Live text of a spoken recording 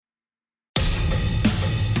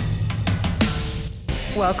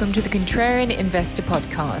Welcome to the Contrarian Investor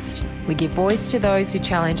Podcast. We give voice to those who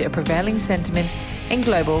challenge a prevailing sentiment in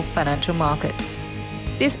global financial markets.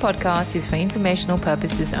 This podcast is for informational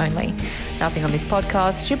purposes only. Nothing on this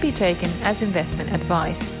podcast should be taken as investment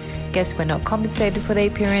advice. Guests were not compensated for their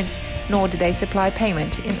appearance, nor do they supply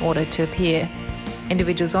payment in order to appear.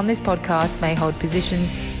 Individuals on this podcast may hold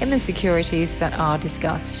positions in the securities that are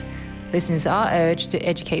discussed. Listeners are urged to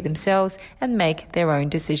educate themselves and make their own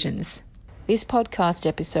decisions. This podcast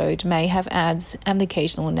episode may have ads and the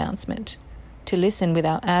occasional announcement. To listen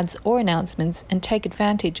without ads or announcements and take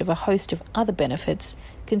advantage of a host of other benefits,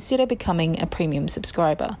 consider becoming a premium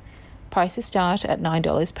subscriber. Prices start at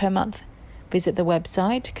 $9 per month. Visit the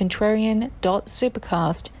website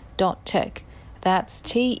contrarian.supercast.tech. That's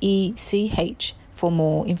TECH for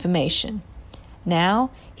more information. Now,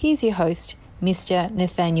 here's your host, Mr.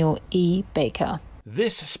 Nathaniel E. Baker.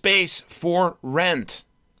 This space for rent.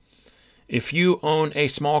 If you own a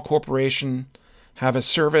small corporation, have a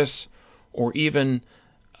service, or even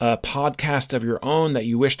a podcast of your own that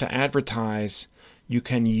you wish to advertise, you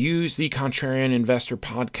can use the Contrarian Investor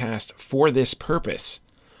Podcast for this purpose.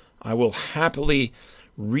 I will happily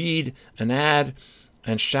read an ad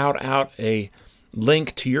and shout out a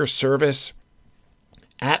link to your service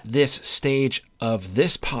at this stage of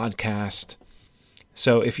this podcast.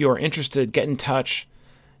 So if you are interested, get in touch.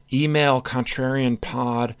 Email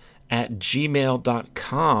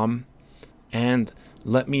contrarianpod@gmail.com and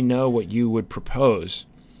let me know what you would propose.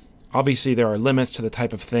 Obviously, there are limits to the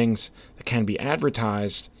type of things that can be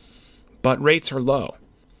advertised, but rates are low.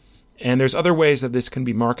 And there's other ways that this can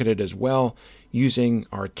be marketed as well, using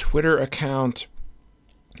our Twitter account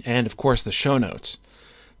and, of course, the show notes.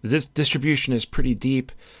 This distribution is pretty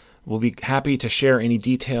deep. We'll be happy to share any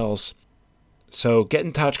details. So get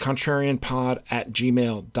in touch,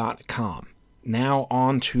 contrarianpod@gmail.com. Now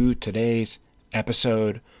on to today's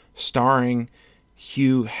episode, starring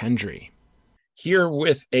Hugh Hendry. Here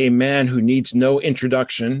with a man who needs no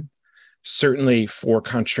introduction, certainly for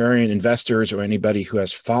contrarian investors or anybody who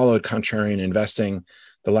has followed contrarian investing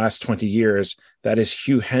the last 20 years, that is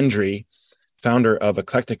Hugh Hendry, founder of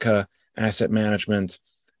Eclectica Asset Management,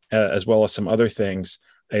 as well as some other things,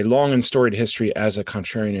 a long and storied history as a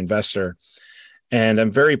contrarian investor. And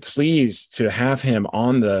I'm very pleased to have him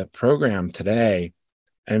on the program today,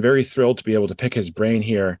 and very thrilled to be able to pick his brain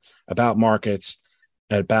here about markets,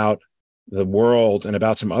 about the world, and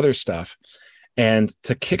about some other stuff. And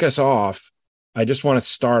to kick us off, I just want to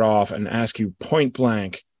start off and ask you point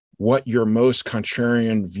blank what your most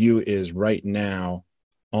contrarian view is right now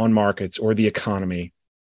on markets or the economy.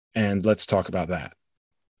 And let's talk about that.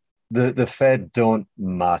 The Fed don't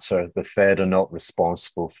matter. The Fed are not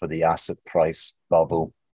responsible for the asset price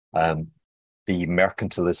bubble. The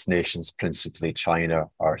mercantilist nations, principally China,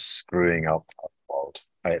 are screwing up our world.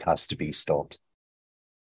 It has to be stopped.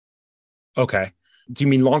 Okay. Do you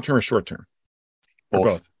mean long-term or short-term? Or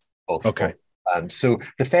both? Both. Okay. So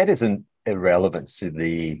the Fed isn't irrelevant to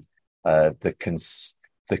the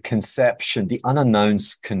conception, the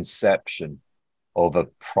unannounced conception of a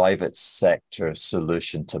private sector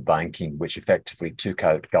solution to banking, which effectively took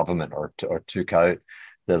out government or took out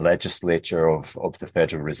the legislature of the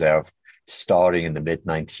Federal Reserve, starting in the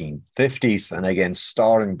mid-1950s. And again,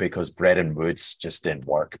 starting because Bretton Woods just didn't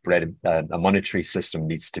work. A monetary system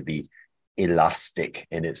needs to be elastic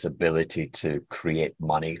in its ability to create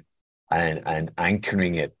money, and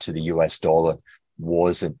anchoring it to the US dollar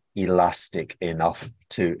wasn't elastic enough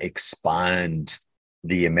to expand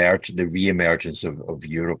the re-emergence of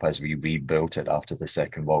Europe as we rebuilt it after the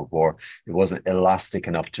Second World War. It wasn't elastic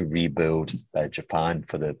enough to rebuild Japan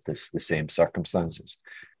for the same circumstances.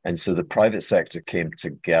 And so the private sector came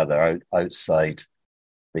together outside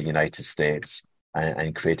the United States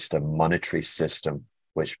and created a monetary system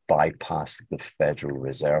which bypassed the Federal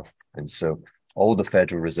Reserve. And so all the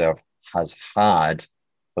Federal Reserve has had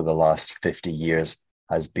for the last 50 years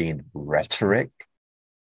has been rhetoric,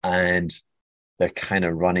 and they're kind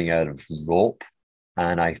of running out of rope.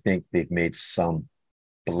 And I think they've made some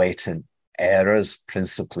blatant errors,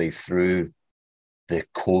 principally through the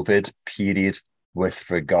COVID period, with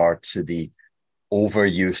regard to the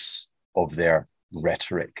overuse of their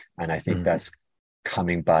rhetoric. And I think that's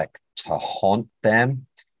coming back to haunt them.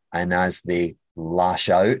 And as they lash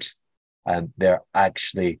out, they're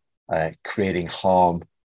actually creating harm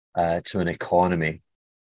to an economy,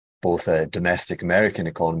 both a domestic American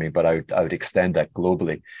economy, but I would extend that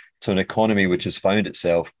globally to an economy which has found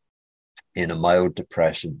itself in a mild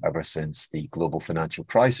depression ever since the global financial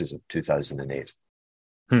crisis of 2008.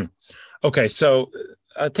 Okay, so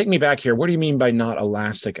take me back here. What do you mean by not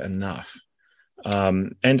elastic enough?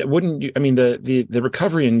 And wouldn't you? I mean, the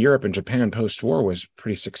recovery in Europe and Japan post-war was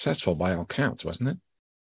pretty successful by all counts, wasn't it?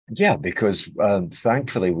 Yeah, because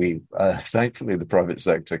thankfully the private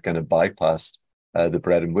sector kind of bypassed the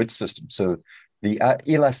bread and wood system. So the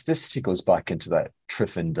elasticity goes back into that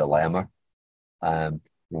Triffin dilemma,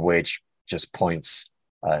 which just points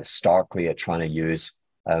starkly at trying to use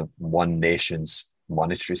one nation's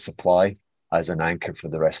monetary supply as an anchor for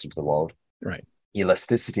the rest of the world. Right.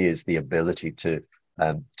 Elasticity is the ability to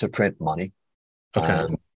print money Okay.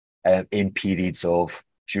 in periods of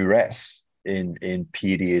duress, in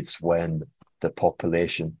periods when the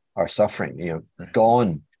population are suffering. Right.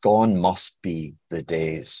 Gone must be the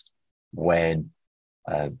days when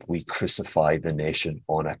we crucify the nation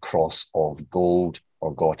on a cross of gold,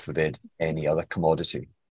 or God forbid, any other commodity.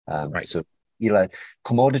 Right. So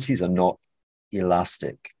commodities are not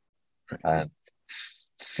elastic. Right.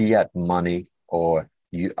 Fiat money, or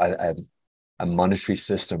a monetary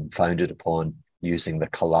system founded upon using the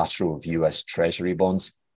collateral of US Treasury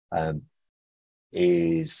bonds,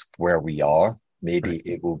 is where we are. Maybe Right.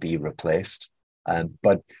 it will be replaced.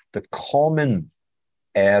 But the common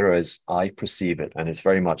error, as I perceive it, and it's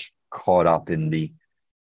very much caught up in the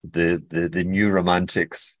new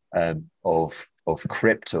romantics of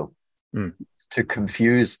crypto, to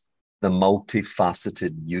confuse the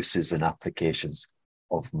multifaceted uses and applications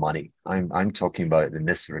of money. I'm talking about, in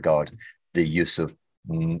this regard, the use of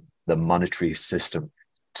the monetary system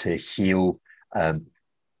to heal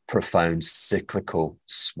profound cyclical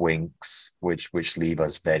swings, which leave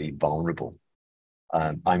us very vulnerable.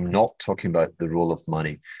 I'm not talking about the role of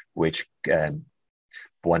money, which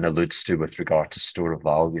one alludes to with regard to store of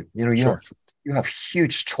value. Sure. You have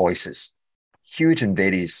huge choices, huge and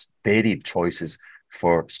varied choices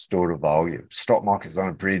for store of value. Stock market's done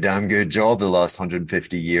a pretty damn good job the last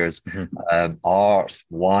 150 years. Mm-hmm. Art,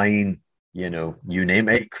 wine, you name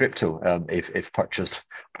it, crypto, if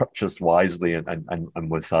purchased wisely and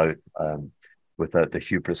without the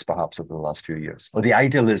hubris perhaps of the last few years, or the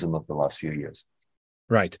idealism of the last few years.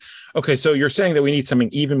 Right. Okay. So you're saying that we need something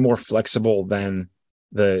even more flexible than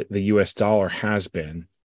the US dollar has been.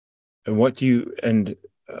 And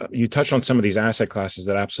you touched on some of these asset classes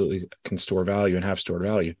that absolutely can store value and have stored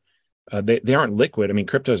value. They aren't liquid. I mean,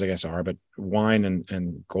 cryptos, I guess, are, but wine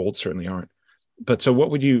and gold certainly aren't. But so what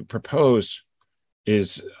would you propose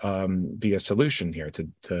is be a solution here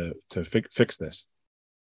to fix this?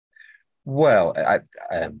 Well,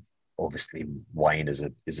 obviously wine is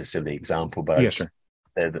a silly example, but yeah, sure.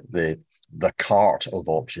 The cart of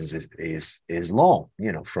options is long,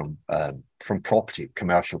 from property,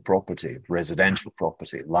 commercial property, residential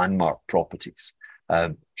property, landmark properties,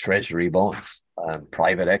 treasury bonds,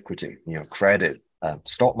 private equity, credit,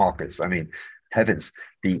 stock markets. I mean, heavens,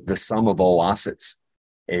 the sum of all assets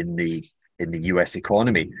in the US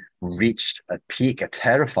economy reached a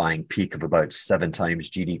terrifying peak of about 7 times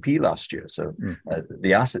GDP last year. So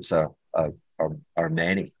the assets are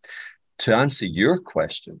many. To answer your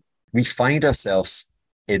question, we find ourselves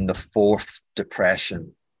in the 4th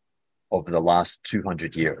depression of the last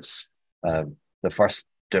 200 years. The first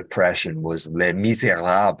depression was Les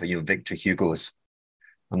Miserables, Victor Hugo's.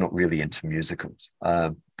 I'm not really into musicals,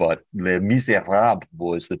 but Les Miserables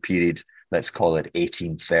was the period, let's call it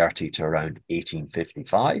 1830 to around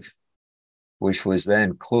 1855, which was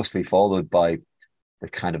then closely followed by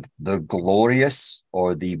the glorious,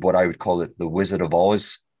 or what I would call it, the Wizard of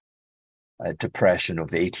Oz depression of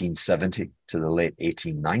 1870 to the late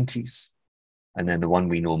 1890s. And then the one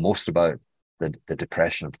we know most about, the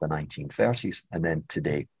depression of the 1930s, and then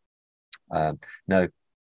today. Now,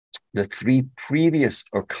 the 3 previous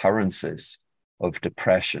occurrences of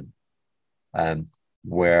depression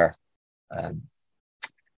were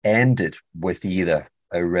ended with either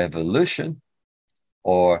a revolution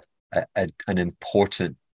or an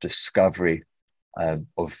important discovery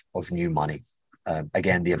of new money.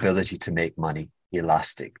 Again, the ability to make money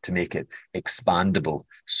elastic, to make it expandable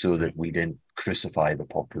so that we didn't crucify the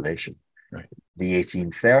population. Right. The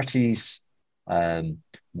 1830s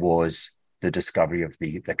was the discovery of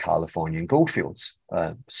the Californian goldfields,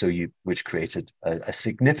 which created a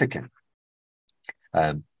significant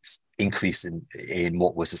increase in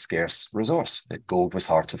what was a scarce resource. Gold was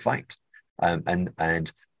hard to find,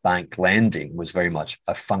 and bank lending was very much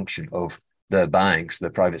a function of the banks, the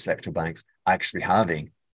private sector banks, actually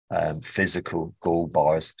having physical gold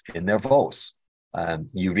bars in their vaults.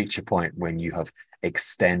 You reach a point when you have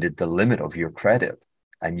extended the limit of your credit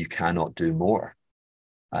and you cannot do more.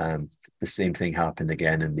 The same thing happened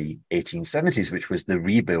again in the 1870s, which was the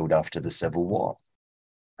rebuild after the Civil War.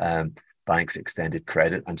 banks extended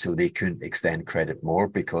credit until they couldn't extend credit more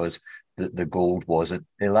because the gold wasn't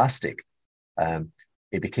elastic.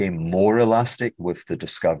 It became more elastic with the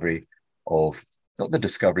discovery of, not the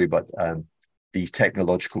discovery, but the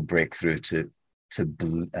technological breakthrough to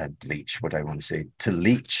bleach, what I want to say, to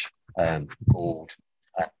leach gold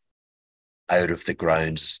out of the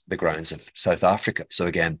grounds of South Africa. So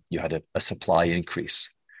again, you had a supply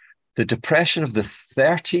increase. The depression of the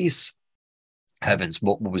 30s, heavens,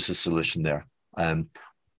 what was the solution there?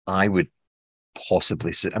 I would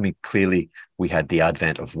possibly say, I mean, clearly we had the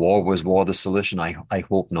advent of war. Was war the solution? I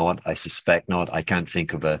hope not. I suspect not. I can't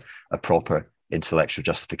think of a proper intellectual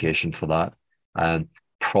justification for that.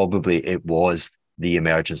 Probably it was the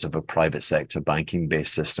emergence of a private sector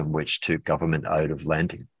banking-based system which took government out of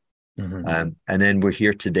lending. And then we're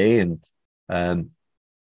here today, and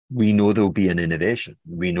we know there'll be an innovation.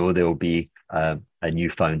 We know there'll be a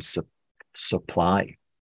newfound supply.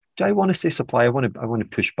 Do I want to say supply? I want to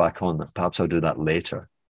push back on that. Perhaps I'll do that later.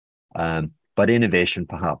 But innovation,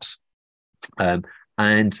 perhaps. And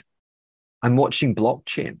I'm watching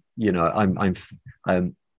blockchain. You know,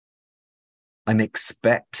 I'm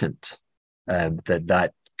expectant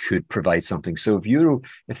that could provide something. So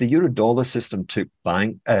if the euro dollar system took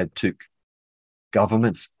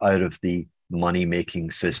governments out of the money making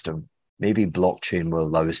system, maybe blockchain will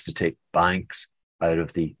allow us to take banks out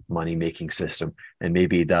of the money making system, and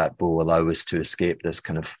maybe that will allow us to escape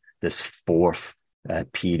this fourth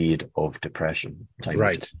period of depression.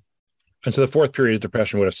 Right. And so the fourth period of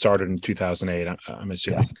depression would have started in 2008, I'm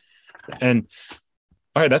assuming. Yeah. And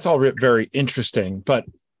all right, that's all very interesting. But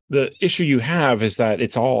the issue you have is that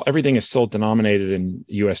everything is still denominated in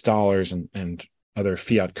US dollars and other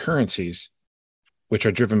fiat currencies, which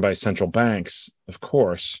are driven by central banks, of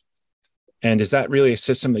course. And is that really a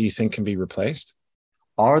system that you think can be replaced?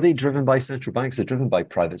 Are they driven by central banks? They're driven by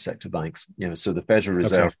private sector banks. You know, so the Federal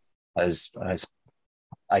Reserve has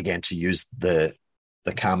again, to use the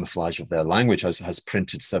camouflage of their language, has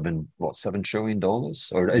printed $7 trillion, or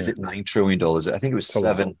is it $9 trillion? I think it was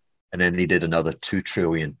 $7, and then they did another $2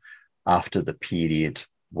 trillion after the period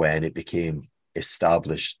when it became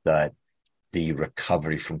established that the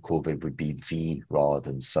recovery from COVID would be V rather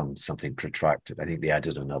than something protracted. I think they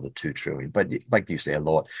added another 2 trillion, but like you say, a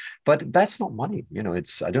lot. But that's not money. You know,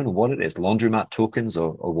 I don't know what it is, laundromat tokens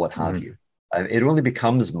or what have you. It only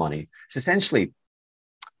becomes money. It's essentially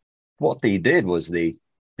what they did was they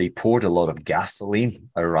poured a lot of gasoline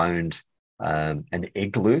around an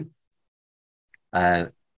igloo.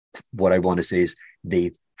 What I want to say is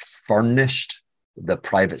they furnished the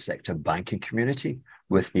private sector banking community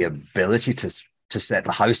with the ability to set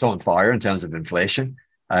the house on fire in terms of inflation.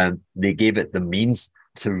 They gave it the means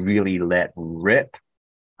to really let rip.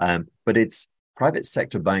 But it's private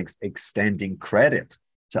sector banks extending credit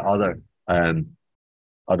to other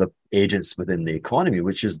agents within the economy,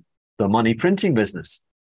 which is the money printing business.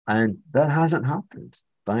 And that hasn't happened.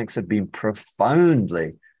 Banks have been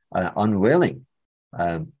profoundly unwilling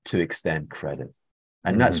to extend credit.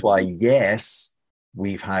 And that's why, yes,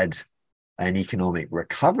 we've had an economic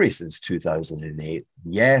recovery since 2008.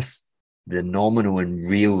 Yes, the nominal and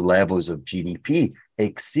real levels of GDP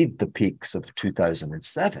exceed the peaks of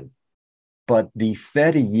 2007. But the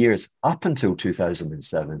 30 years up until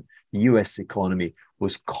 2007, the US economy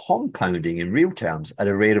was compounding in real terms at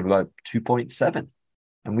a rate of about 2.7.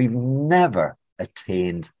 And we've never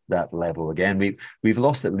attained that level again. We've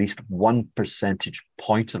lost at least 1 percentage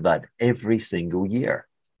point of that every single year.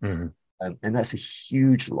 And that's a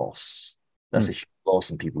huge loss. That's a huge loss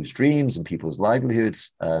in people's dreams and people's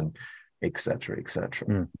livelihoods, et cetera, et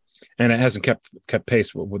cetera. And it hasn't kept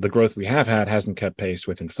pace with the growth we have had, hasn't kept pace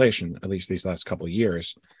with inflation, at least these last couple of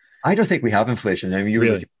years. I don't think we have inflation. I mean, you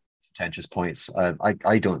really contentious points.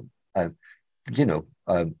 I don't,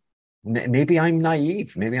 maybe I'm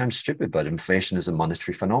naive, maybe I'm stupid, but inflation is a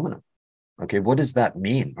monetary phenomenon. Okay, what does that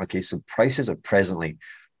mean? Okay, so prices are presently,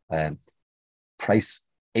 price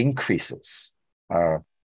increases are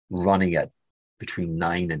running at between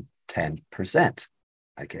 9 and 10%.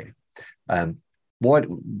 Okay,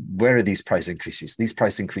 where are these price increases? These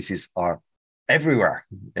price increases are everywhere.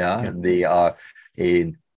 Yeah. They are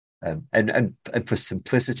in, and for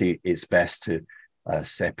simplicity, it's best to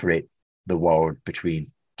separate the world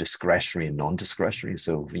between discretionary and non-discretionary.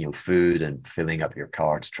 So, food and filling up your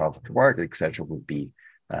car to travel to work, etc., would be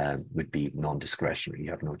non-discretionary. You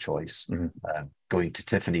have no choice. Going to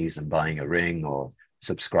Tiffany's and buying a ring or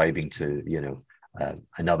subscribing to,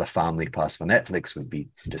 another family pass for Netflix would be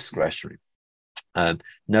discretionary.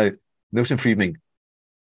 Now, Milton Friedman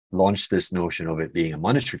launched this notion of it being a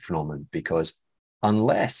monetary phenomenon because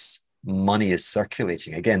unless money is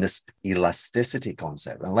circulating, again, this elasticity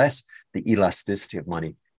concept, unless the elasticity of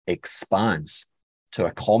money expands to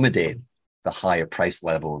accommodate the higher price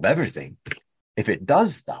level of everything, if it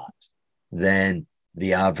does that, then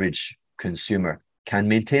the average consumer can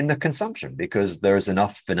maintain their consumption because there's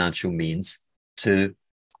enough financial means to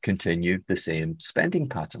continue the same spending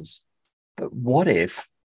patterns. But what if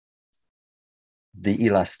the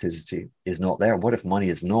elasticity is not there? What if money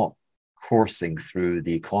is not coursing through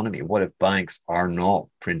the economy? What if banks are not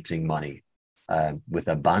printing money with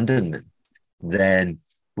abandonment? Then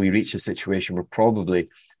we reach a situation where probably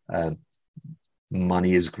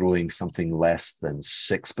money is growing something less than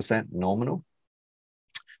 6% nominal.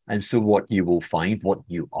 And so what you will find, what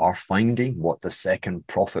you are finding, what the second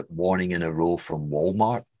profit warning in a row from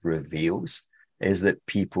Walmart reveals is that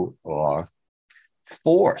people are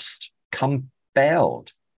forced,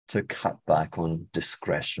 compelled to cut back on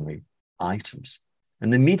discretionary items.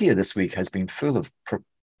 And the media this week has been full of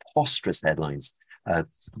preposterous headlines.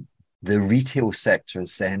 The retail sector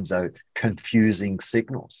sends out confusing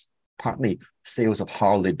signals. Apparently, sales of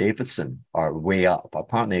Harley Davidson are way up.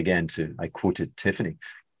 Apparently, again, I quoted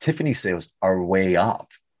Tiffany sales are way up.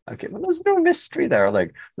 Okay, well, there's no mystery there.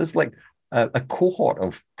 Like, there's like a cohort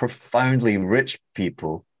of profoundly rich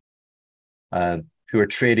people who are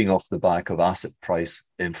trading off the back of asset price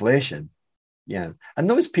inflation. Yeah, and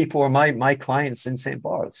those people are my clients in St.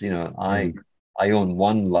 Bart's. You know, I own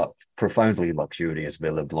one profoundly luxurious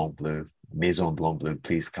Villa Blanc Bleu, Maison Blanc Bleu.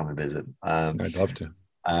 Please come and visit. I'd love to.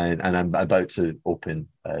 And I'm about to open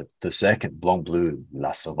the second Blanc Bleu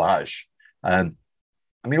La Sauvage.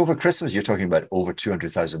 I mean, over Christmas, you're talking about over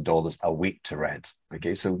 $200,000 a week to rent.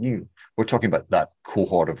 Okay, so we're talking about that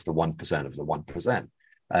cohort of the 1% of the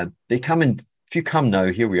 1%. They come in. If you come now,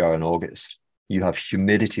 here we are in August, you have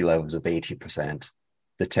humidity levels of 80%.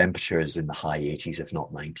 The temperature is in the high 80s, if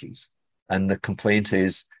not 90s. And the complaint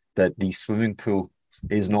is that the swimming pool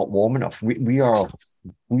is not warm enough. We are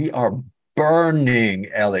burning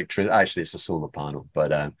electricity. Actually, it's a solar panel,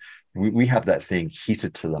 but we have that thing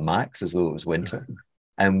heated to the max as though it was winter.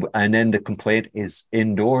 And then the complaint is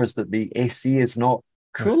indoors that the AC is not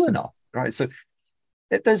cool enough, right? So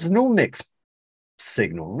there's no mixed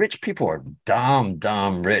signal. Rich people are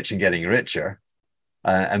damn rich and getting richer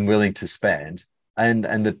and willing to spend. And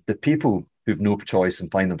the people who've no choice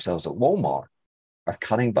and find themselves at Walmart are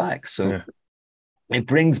cutting back. So it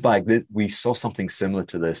brings back that we saw something similar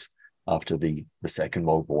to this after the Second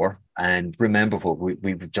World War. And remember,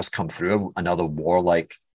 we've just come through another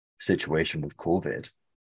warlike situation with COVID.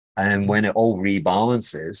 And when it all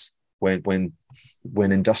rebalances, when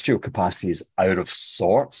industrial capacity is out of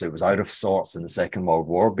sorts, it was out of sorts in the Second World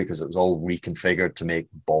War because it was all reconfigured to make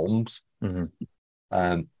bombs.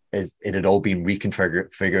 Mm-hmm. It had all been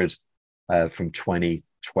reconfigured from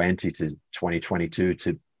 2020 to 2022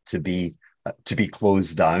 to be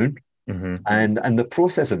closed down. Mm-hmm. And the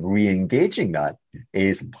process of re-engaging that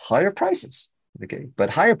is higher prices. Okay, but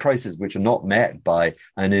higher prices which are not met by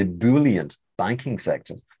an ebullient banking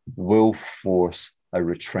sector will force a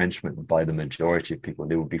retrenchment by the majority of people.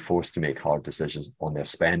 They will be forced to make hard decisions on their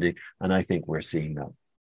spending, and I think we're seeing that.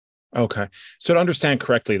 Okay, so to understand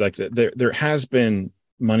correctly, like there has been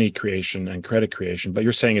money creation and credit creation, but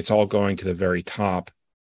you're saying it's all going to the very top,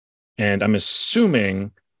 and I'm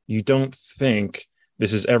assuming you don't think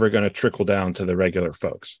this is ever going to trickle down to the regular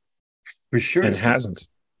folks. For sure, and it hasn't.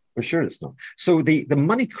 For sure, it's not. So the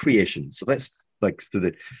money creation. So that's like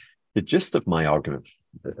the gist of my argument.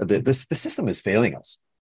 The system is failing us.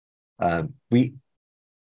 I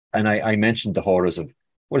mentioned the horrors of,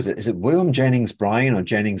 what is it? Is it William Jennings Bryan or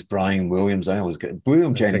Jennings Bryan Williams? I always get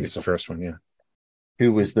William Jennings. I think it's the first one, yeah.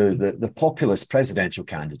 Who was the populist presidential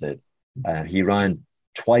candidate? He ran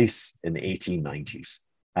twice in the 1890s,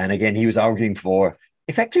 and again he was arguing for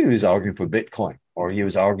Bitcoin, or he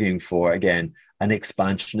was arguing for, again, an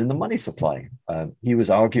expansion in the money supply. He was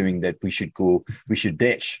arguing that we should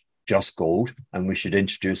ditch just gold, and we should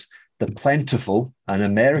introduce the plentiful and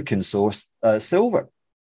American sourced silver,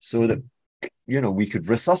 so that we could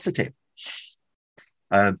resuscitate.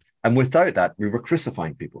 And without that, we were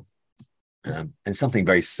crucifying people. And something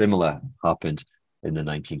very similar happened in the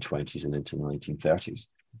 1920s and into the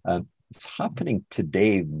 1930s. It's happening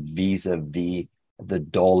today vis-a-vis the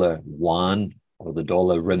dollar yuan, or the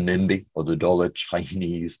dollar renminbi, or the dollar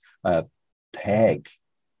Chinese peg.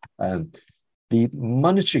 The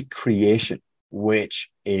monetary creation, which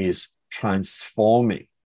is transforming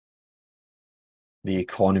the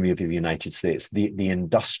economy of the United States, the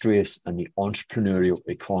industrious and the entrepreneurial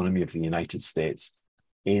economy of the United States,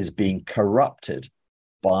 is being corrupted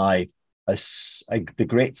by the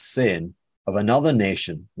great sin of another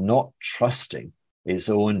nation not trusting its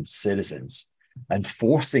own citizens and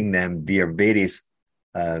forcing them via various,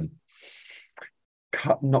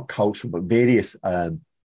 not cultural, but various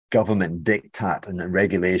government diktat and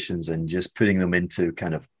regulations, and just putting them into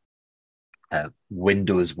kind of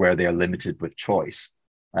windows where they're limited with choice.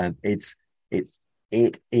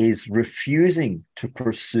 It is refusing to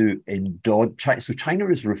pursue so China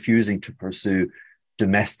is refusing to pursue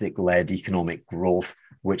domestic-led economic growth,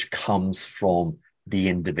 which comes from the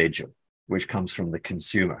individual, which comes from the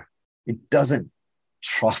consumer. It doesn't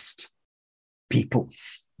trust people.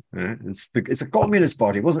 It's a communist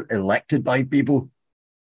party. It wasn't elected by people,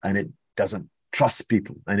 and it doesn't trust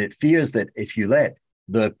people. And it fears that if you let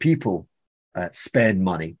the people spend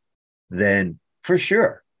money, then for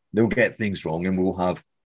sure they'll get things wrong, and we'll have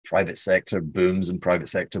private sector booms and private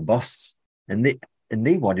sector busts. And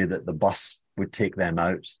they worry that the bus would take them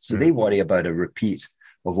out. So they worry about a repeat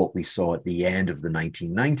of what we saw at the end of the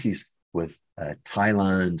 1990s with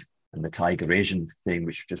Thailand and the Tiger Asian thing,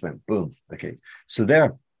 which just went boom. Okay, so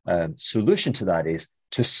their solution to that is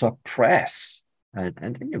to suppress,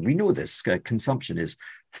 and we know this, consumption is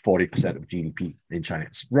 40% of GDP in China.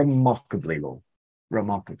 It's remarkably low,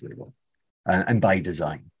 and by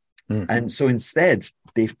design. And so instead,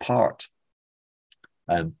 they've parked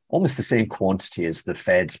almost the same quantity as the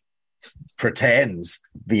Fed pretends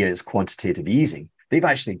via its quantitative easing. They've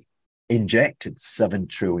actually injected $7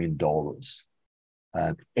 trillion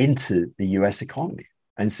into the US economy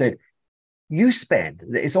and said, you spend.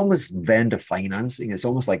 It's almost vendor financing. It's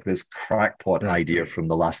almost like this crackpot idea from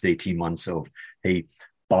the last 18 months of, hey,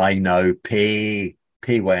 buy now, pay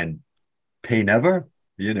when, pay never,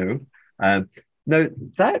 Now,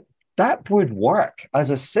 that would work as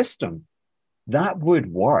a system. That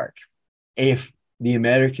would work if the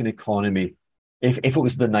American economy, if it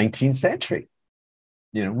was the 19th century.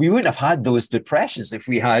 We wouldn't have had those depressions if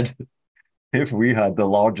we had the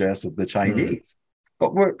largesse of the Chinese.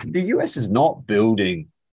 But the US is not building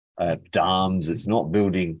dams. It's not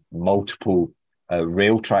building multiple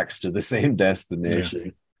rail tracks to the same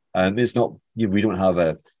destination. It's not. We don't have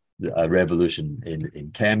a revolution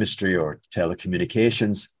in chemistry or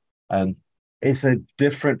telecommunications. It's a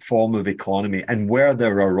different form of economy, and where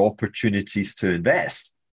there are opportunities to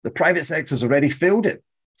invest, the private sector's already filled it.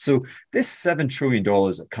 So this $7 trillion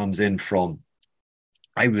that comes in from,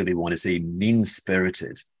 I really want to say,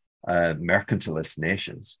 mean-spirited mercantilist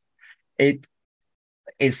nations,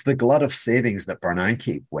 it's the glut of savings that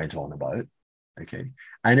Bernanke went on about, okay?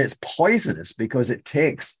 And it's poisonous because it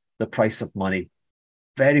takes the price of money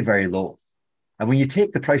very, very low. And when you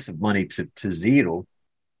take the price of money to zero,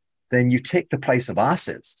 then you take the price of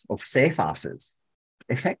assets, of safe assets,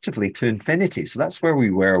 effectively to infinity. So that's where we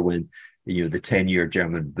were when the 10-year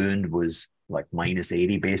German Bund was like minus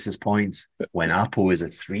 80 basis points, when Apple is a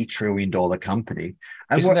 $3 trillion company.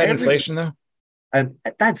 And isn't that inflation though?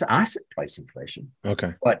 That's asset price inflation.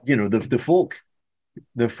 Okay. But the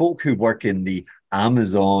folk who work in the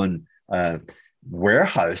Amazon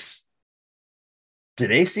warehouse, do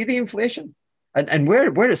they see the inflation? And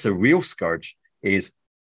where it's a real scourge is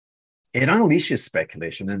it unleashes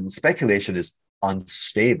speculation, and speculation is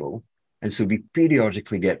unstable. And so we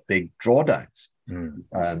periodically get big drawdowns.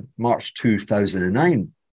 March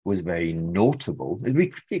 2009 was very notable.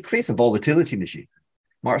 It creates a volatility machine.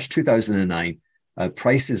 March 2009,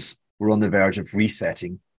 prices were on the verge of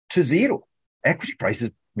resetting to zero. Equity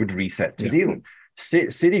prices would reset to zero.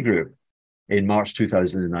 Citigroup in March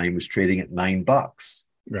 2009 was trading at $9.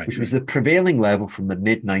 Which was the prevailing level from the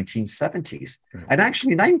mid-1970s. And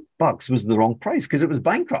actually $9 was the wrong price because it was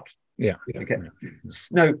bankrupt. Okay.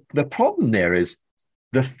 Now, the problem there is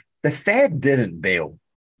the Fed didn't bail.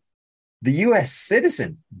 The US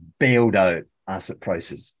citizen bailed out asset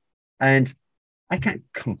prices. And I can't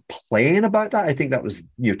complain about that. I think that was,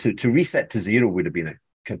 to reset to zero would have been a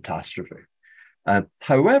catastrophe.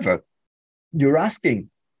 However, you're asking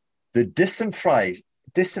the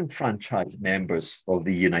disenfranchised members of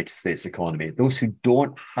the United States economy, those who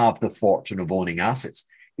don't have the fortune of owning assets,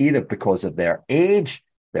 either because of their age,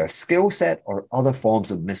 their skill set, or other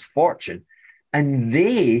forms of misfortune, and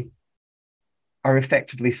they are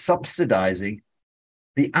effectively subsidizing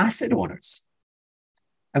the asset owners.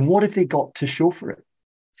 And what have they got to show for it?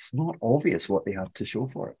 It's not obvious what they have to show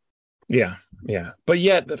for it. Yeah. But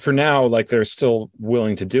yet, for now, like, they're still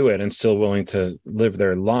willing to do it and still willing to live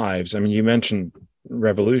their lives. I mean, you mentioned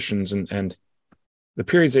revolutions and the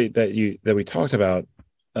periods that we talked about.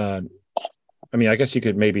 I mean, I guess you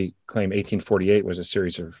could maybe claim 1848 was a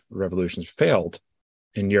series of revolutions failed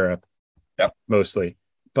in Europe, mostly,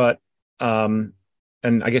 but and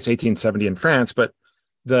I guess 1870 in France. But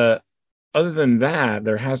the other than that,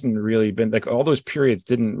 there hasn't really been, like, all those periods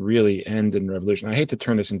didn't really end in revolution. I hate to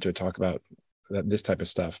turn this into a talk about this type of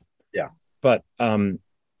stuff. Yeah. But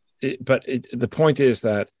the point is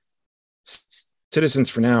that citizens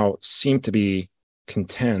for now seem to be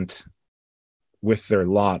content with their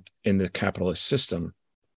lot in the capitalist system,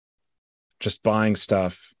 just buying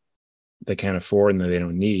stuff they can't afford and that they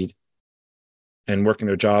don't need, and working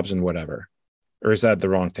their jobs and whatever. Or is that the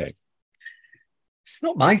wrong take? It's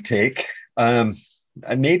not my take. And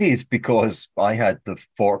maybe it's because I had the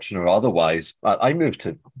fortune or otherwise. I moved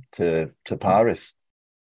to Paris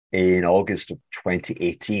in August of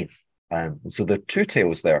 2018. So there are two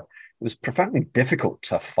tales there. It was profoundly difficult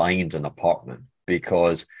to find an apartment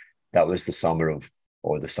because that was the summer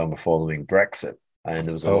following Brexit. And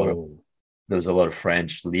there was a lot of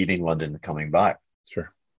French leaving London and coming back.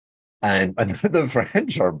 Sure. And the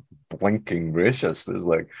French are blinking racist. There's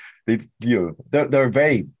like, there are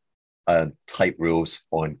very tight rules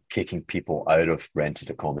on kicking people out of rented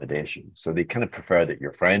accommodation. So they kind of prefer that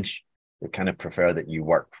you're French. They kind of prefer that you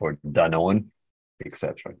work for Danone,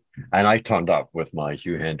 etc. And I turned up with my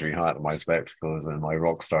Hugh Hendry hat and my spectacles and my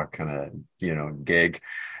rock star kind of, gig.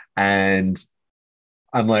 And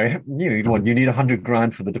I'm like, you need 100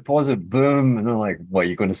 grand for the deposit, boom. And they're like, what, are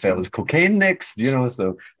you going to sell us cocaine next?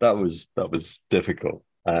 So that was difficult.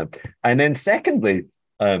 And then secondly,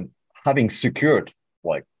 having secured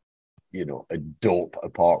a dope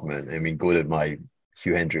apartment. I mean, go to my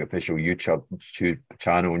Hugh Hendry official YouTube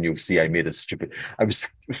channel and you'll see I was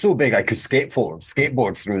so big I could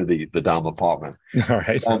skateboard through the damn apartment. All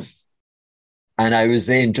right. And I was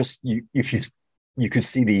in if you could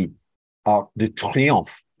see the Arc de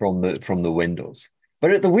Triomphe from the windows.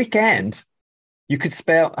 But at the weekend, you could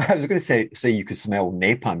smell, I was going to say you could smell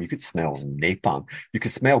napalm. You could smell napalm. You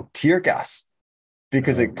could smell tear gas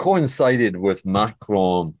because it coincided with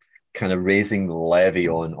Macron kind of raising the levy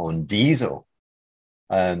on diesel,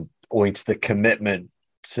 owing to the commitment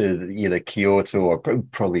to either Kyoto or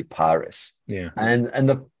probably Paris. Yeah. And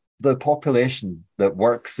the population that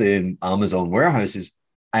works in Amazon warehouses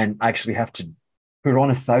and actually have to put on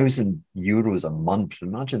 €1,000 a month.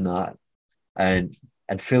 Imagine that. And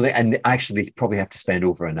fill it, and actually probably have to spend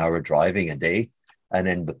over an hour driving a day. And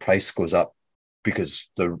then the price goes up because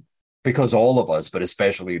all of us, but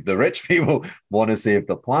especially the rich people, want to save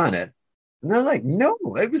the planet. And they're like, no,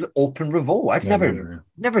 it was open revolt. I've never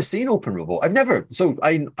seen open revolt. So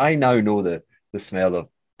I now know the smell of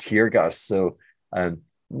tear gas. So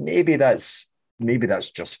maybe that's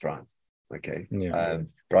just France. Okay. Yeah.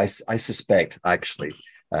 But I suspect actually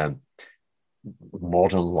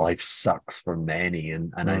modern life sucks for many,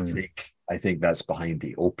 and I think that's behind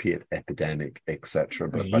the opiate epidemic, etc.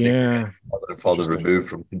 But yeah, further removed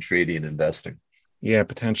from contrarian investing. Yeah,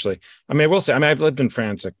 potentially. I mean, I will say, I've lived in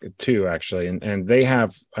France too, actually, and they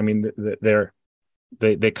have. I mean,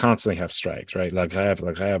 they constantly have strikes, right? Like they're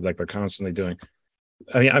constantly doing.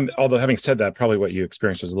 I mean, although having said that, probably what you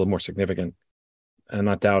experienced was a little more significant. I'm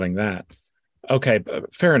not doubting that. Okay,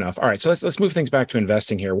 fair enough. All right, so let's move things back to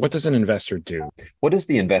investing here. What does an investor do? What does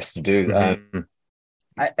the investor do? Mm-hmm.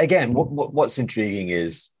 Again, what's intriguing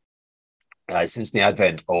is since the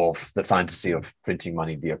advent of the fantasy of printing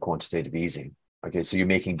money via quantitative easing. Okay, so you're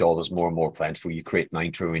making dollars more and more plentiful. You create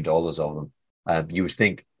 $9 trillion of them. You would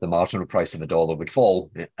think the marginal price of a dollar would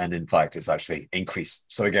fall, and in fact, it's actually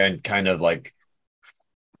increased. So again, kind of like,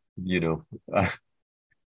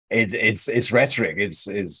 it's rhetoric. It's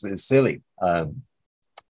silly. And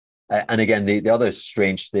again, the other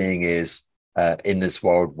strange thing is in this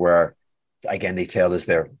world where, again, they tell us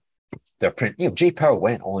they're print. Jay Powell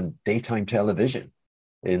went on daytime television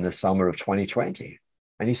in the summer of 2020,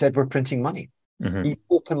 and he said we're printing money. Mm-hmm. He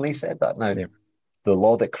openly said that. Now, the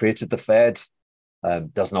law that created the Fed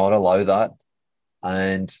does not allow that,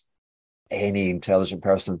 and any intelligent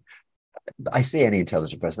person. I say any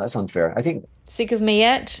intelligent person, that's unfair. I think. Sick of me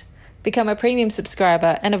yet? Become a premium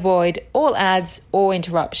subscriber and avoid all ads or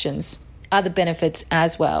interruptions. Other benefits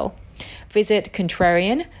as well. Visit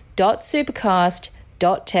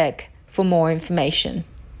contrarian.supercast.tech for more information.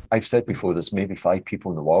 I've said before, there's maybe 5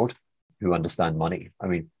 people in the world who understand money. I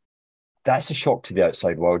mean, that's a shock to the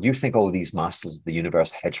outside world. You think all these masters of the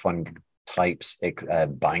universe, hedge fund types,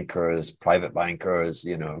 bankers, private bankers,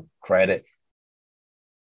 credit,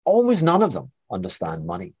 almost none of them understand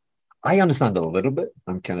money. I understand a little bit.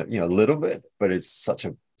 I'm kind of, a little bit, but it's such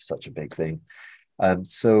a big thing.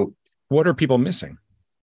 So what are people missing?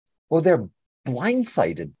 Well, they're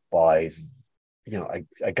blindsided by,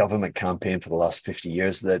 a government campaign for the last 50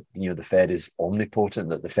 years that, the Fed is omnipotent,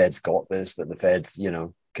 that the Fed's got this, that the Fed's,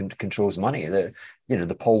 controls money. The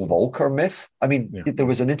Paul Volcker myth. I mean, there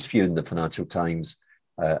was an interview in the Financial Times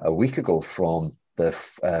a week ago from the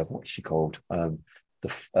what's she called, the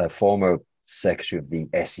former secretary of the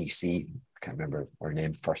SEC. I can't remember her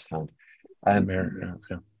name firsthand. And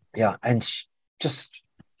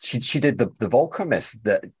she did the Volcker myth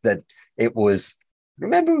that it was.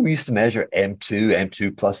 Remember, we used to measure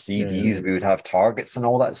M2 plus CDs. We would have targets and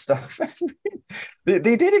all that stuff. they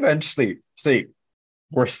did eventually say,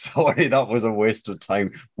 "We're sorry, that was a waste of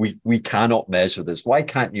time. We cannot measure this. Why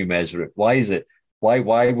can't you measure it? Why is it? Why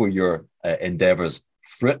were your endeavors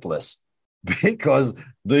fruitless?" Because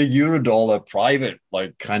the Eurodollar private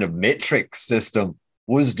kind of matrix system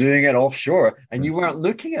was doing it offshore, and you weren't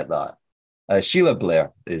looking at that. Sheila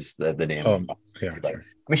Blair is the name. I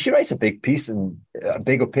mean, she writes a big piece and a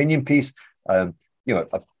big opinion piece. One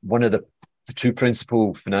of the two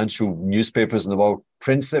principal financial newspapers in the world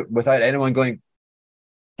prints it without anyone going,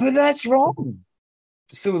 "But that's wrong."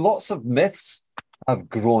 So lots of myths have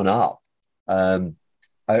grown up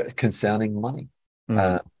concerning money.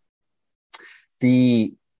 Where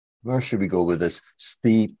should we go with this?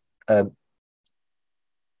 The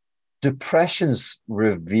depressions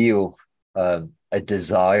reveal a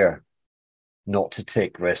desire not to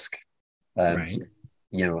take risk, a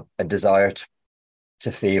desire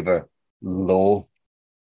to favor low,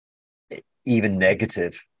 even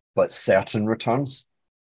negative, but certain returns,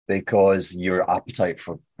 because your appetite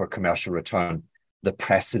for commercial return, the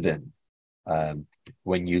precedent,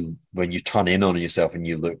 when you turn in on yourself and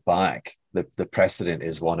you look back, the precedent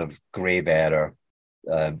is one of grave error,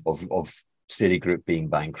 of Citigroup being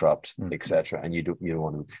bankrupt, etc. And you don't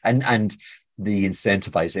want to, and the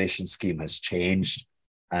incentivization scheme has changed,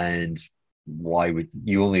 and why would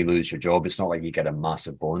you only lose your job? It's not like you get a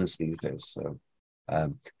massive bonus these days. So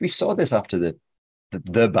we saw this after the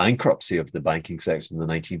bankruptcy of the banking sector in the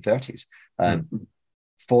 1930s.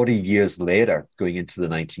 40 years later, going into the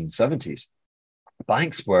 1970s,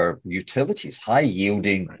 banks were utilities, high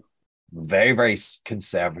yielding, very, very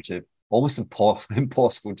conservative, almost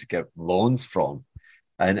impossible to get loans from.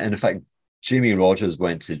 And in fact, Jamie Rogers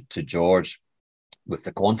went to George with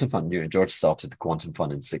the Quantum Fund. George started the Quantum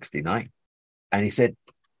Fund in 1969. And he said,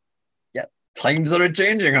 "Yeah, times are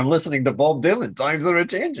changing. I'm listening to Bob Dylan. Times are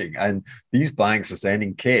changing. And these banks are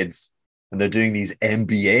sending kids and they're doing these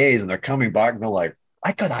MBAs and they're coming back and they're like,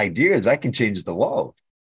 I got ideas. I can change the world."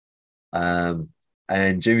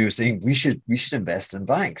 And Jamie was saying we should invest in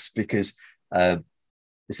banks because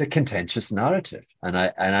it's a contentious narrative. And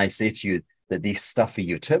I say to you that these stuffy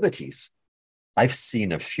utilities, I've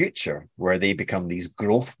seen a future where they become these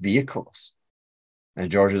growth vehicles. And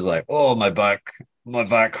George is like, "Oh, my back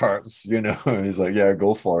hurts," And he's like, "Yeah,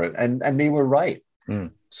 go for it." And they were right.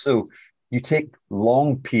 So you take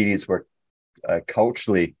long periods where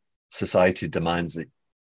culturally society demands that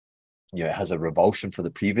it has a revulsion for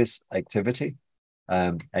the previous activity,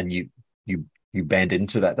 and you bend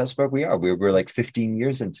into that. That's where we are. We're like 15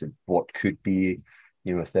 years into what could be, a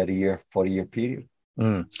 30-year, 40-year period.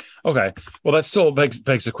 Okay. Well, that still begs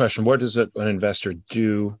the question: what does an investor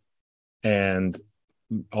do, and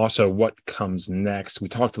also what comes next? We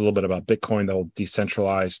talked a little bit about Bitcoin, the whole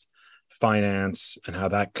decentralized finance, and how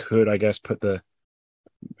that could, I guess,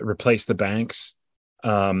 replace the banks.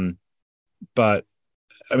 But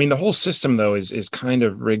I mean, the whole system though is kind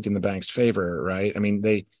of rigged in the bank's favor, right? I mean,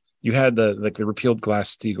 you had the repealed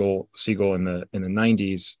Glass-Steagall in the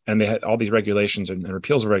 90s, and they had all these regulations and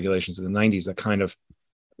repeals of regulations in the 90s that kind of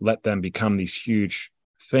let them become these huge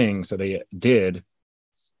things that they did.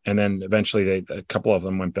 And then eventually a couple of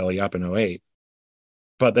them went belly up in 2008.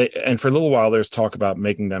 And for a little while, there's talk about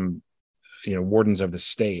making them, wardens of the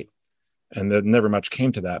state. And there never much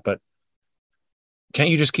came to that. But can't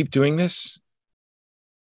you just keep doing this?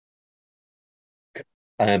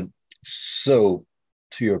 So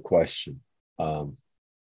to your question, the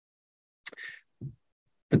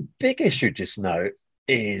big issue just now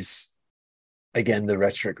is, again, the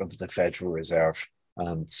rhetoric of the Federal Reserve.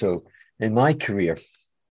 So in my career,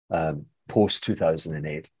 post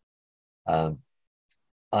 2008, I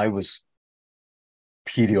was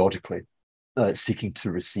periodically seeking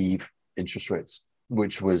to receive interest rates,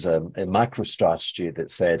 which was a macro strategy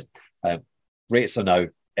that said rates are now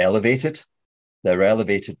elevated. They're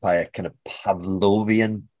elevated by a kind of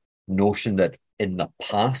Pavlovian notion that in the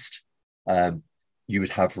past, you would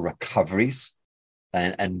have recoveries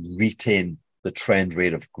and retain the trend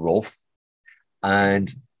rate of growth.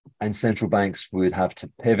 And central banks would have to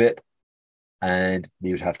pivot and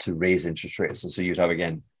they would have to raise interest rates. And so you'd have,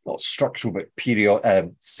 again, not structural, but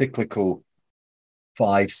cyclical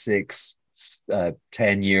 5, 6,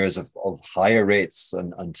 10 years of higher rates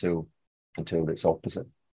until it's opposite.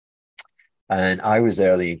 And I was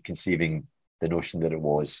early in conceiving the notion that it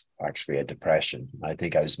was actually a depression. I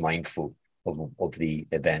think I was mindful of the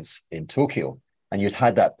events in Tokyo. And you'd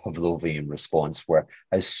had that Pavlovian response where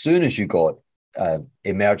as soon as you got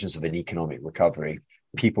emergence of an economic recovery,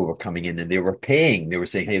 people were coming in and they were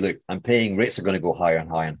saying, hey, look, I'm paying, rates are going to go higher and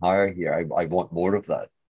higher and higher here. I want more of that.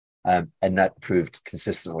 And that proved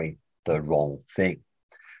consistently the wrong thing.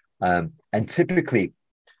 And typically,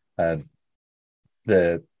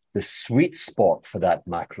 the sweet spot for that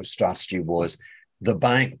macro strategy was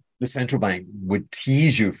the central bank would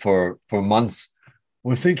tease you for months.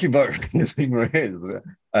 We're thinking about raising rates.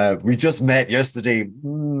 We just met yesterday,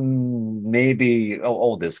 maybe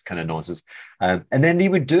all this kind of nonsense. And then they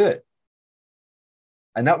would do it.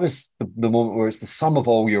 And that was the moment where it's the sum of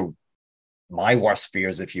all my worst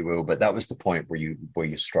fears, if you will. But that was the point where you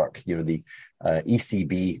struck. The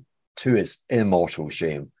ECB, to its immortal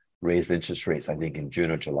shame, raised interest rates, I think, in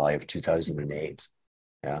June or July of 2008.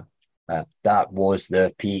 Yeah, that was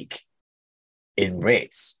the peak in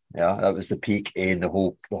rates. Yeah, that was the peak in the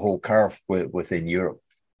whole curve within Europe.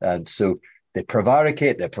 So they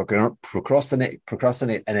prevaricate, they procrastinate,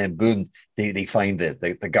 and then boom, they find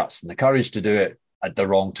the guts and the courage to do it at the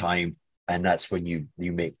wrong time, and that's when you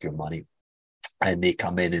make your money. And they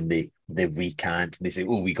come in and they recant, and they say,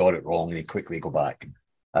 "Oh, we got it wrong," and they quickly go back.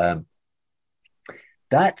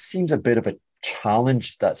 That seems a bit of a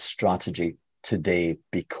challenge, that strategy today,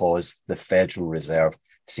 because the Federal Reserve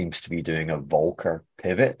seems to be doing a Volcker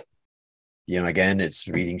pivot. Again, it's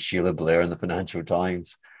reading Sheila Blair in the Financial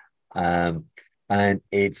Times. And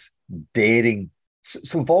it's dating.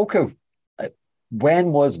 So Volcker,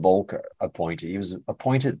 when was Volcker appointed? He was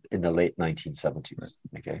appointed in the late 1970s.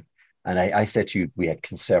 Right. Okay. And I said to you, we had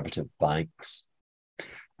conservative banks.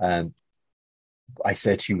 I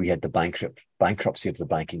said to you, we had the bankruptcy of the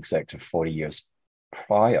banking sector 40 years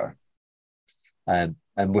prior. And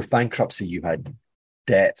with bankruptcy, you had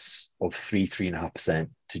debts of 3.5%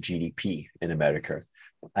 to GDP in America.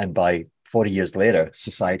 And by 40 years later,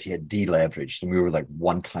 society had deleveraged and we were like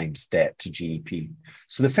 1 times debt to GDP.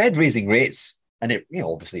 So the Fed raising rates, and it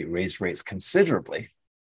obviously it raised rates considerably.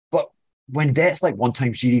 But when debt's like 1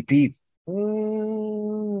 times GDP,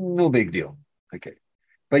 no big deal. Okay.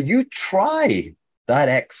 But you try that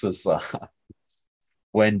exercise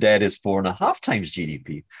when debt is 4.5 times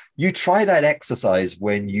GDP. You try that exercise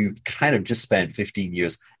when you kind of just spent 15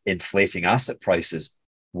 years inflating asset prices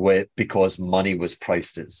because money was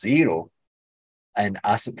priced at zero, and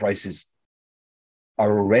asset prices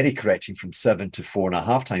are already correcting from 7 to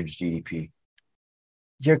 4.5 times GDP.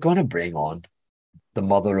 You're going to bring on the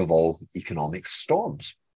mother of all economic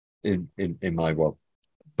storms in my world.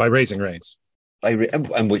 By raising rates.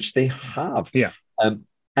 And which they have. Yeah.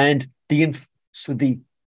 And the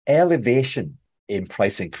elevation in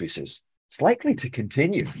price increases is likely to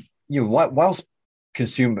continue. Whilst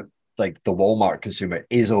consumer, like the Walmart consumer,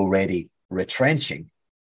 is already retrenching,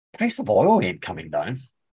 price of oil ain't coming down.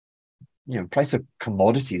 Price of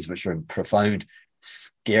commodities, which are in profound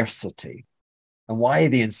scarcity. And why are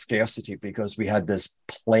they in scarcity? Because we had this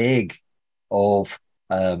plague of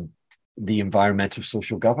the environmental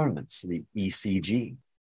social governments, the ECG,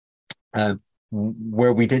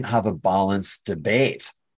 where we didn't have a balanced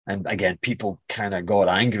debate. And again, people kind of got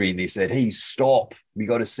angry and they said, hey, stop. We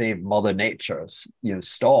got to save Mother Nature.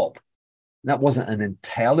 Stop. And that wasn't an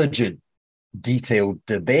intelligent, detailed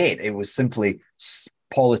debate. It was simply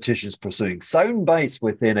politicians pursuing sound bites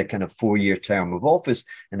within a kind of 4-year term of office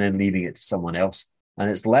and then leaving it to someone else. And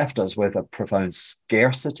it's left us with a profound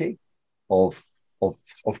scarcity of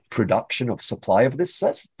production, of supply of this. So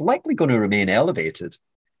that's likely going to remain elevated.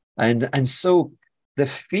 And so the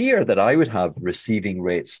fear that I would have receiving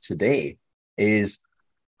rates today is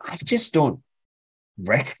I just don't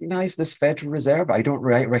recognize this Federal Reserve. I don't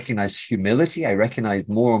recognize humility. I recognize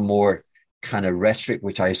more and more kind of rhetoric,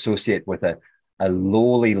 which I associate with a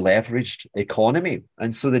lowly leveraged economy.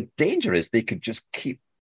 And so the danger is they could just keep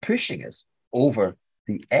pushing us over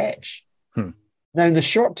the edge. Now, in the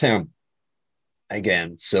short term,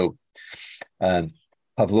 again, so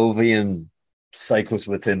Pavlovian cycles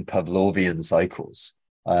within Pavlovian cycles.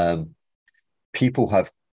 People have,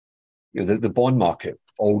 the bond market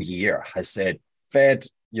all year has said, Fed,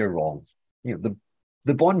 you're wrong.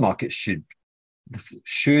 The bond market should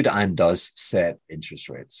and does set interest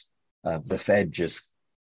rates. The Fed just,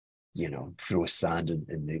 throws sand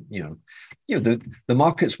in the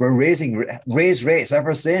markets were raised rates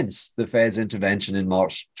ever since the Fed's intervention in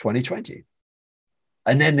March 2020.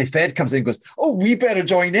 And then the Fed comes in and goes, oh, we better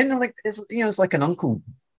join in. I'm like, it's like an uncle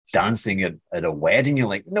dancing at a wedding. You're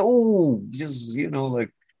like, no, just,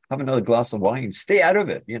 like have another glass of wine, stay out of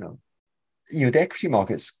it. The equity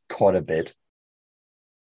market's caught a bid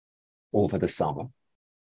over the summer,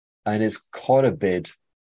 and it's caught a bid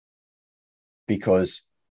because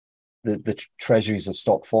the treasuries have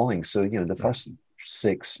stopped falling. So, the first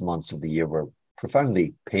 6 months of the year were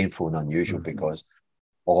profoundly painful and unusual because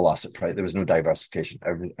all asset price, there was no diversification.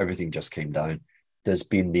 Everything just came down. There's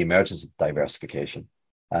been the emergence of diversification.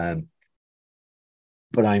 But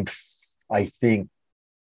I think,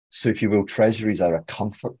 so if you will, treasuries are a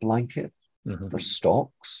comfort blanket for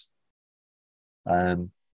stocks. But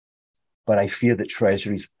I fear that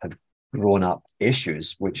treasuries have grown up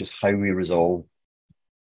issues, which is how we resolve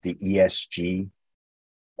the ESG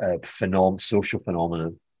social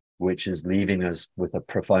phenomenon, which is leaving us with a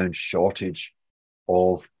profound shortage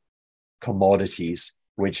of commodities,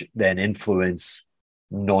 which then influence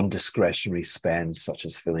non-discretionary spend, such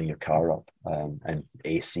as filling your car up and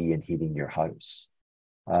AC and heating your house.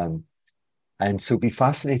 And so it'd be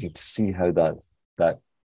fascinating to see how that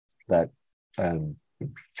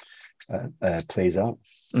plays out.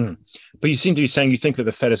 But you seem to be saying you think that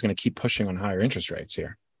the Fed is going to keep pushing on higher interest rates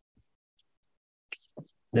here.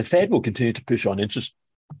 The Fed will continue to push on interest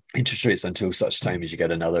rates until such time as you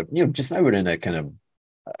get another, just now we're in a kind of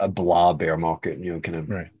a blah bear market,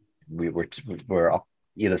 right. We're up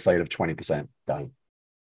either side of 20% down.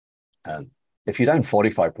 If you're down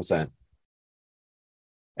 45%,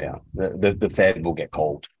 the Fed will get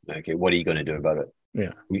called. Okay, what are you going to do about it?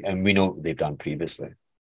 Yeah. We know what they've done previously.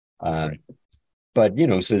 Right. But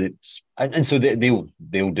so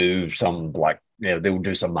they'll do some they'll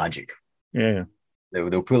do some magic. Yeah.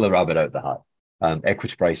 They'll pull a rabbit out the hat.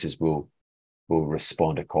 Equity prices will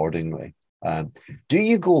respond accordingly. Do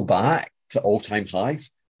you go back to all-time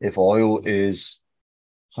highs if oil is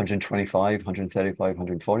 125, 135,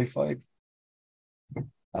 145?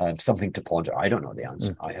 Something to ponder. I don't know the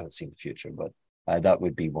answer. I haven't seen the future, but that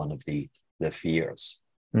would be one of the fears.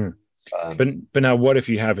 But now what if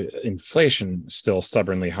you have inflation still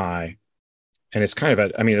stubbornly high, and it's kind of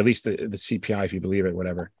at least the CPI, if you believe it,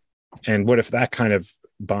 whatever. And what if that kind of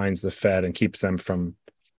binds the Fed and keeps them from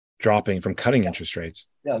cutting interest rates?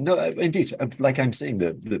 Yeah, no, indeed. Like I'm saying,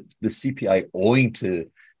 the CPI, owing to,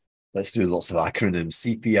 let's do lots of acronyms,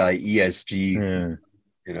 CPI, ESG,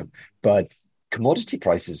 but commodity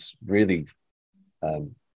prices really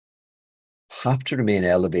have to remain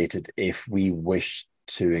elevated if we wish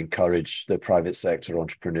to encourage the private sector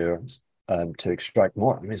entrepreneurs to extract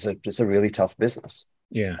more. It's a really tough business.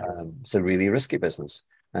 Yeah, it's a really risky business,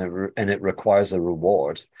 and it requires a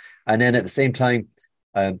reward. And then at the same time,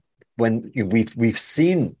 when we've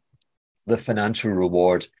seen the financial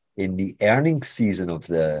reward in the earnings season of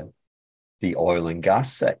the oil and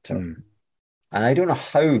gas sector, and I don't know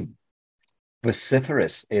how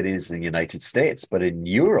vociferous it is in the United States, but in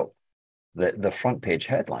Europe, the front page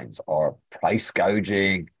headlines are price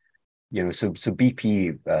gouging. So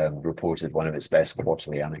BP reported one of its best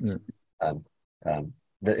quarterly earnings.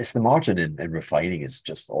 It's the margin in refining is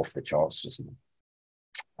just off the charts, just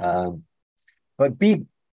now.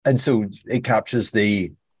 And so it captures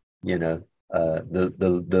the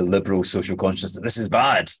liberal social conscience that this is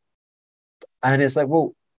bad, and it's like,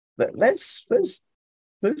 well, let's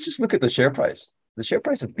just look at the share price. The share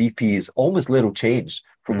price of BP is almost little changed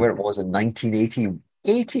from where it was in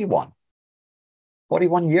 1981,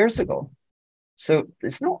 41 years ago. So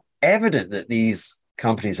it's not evident that these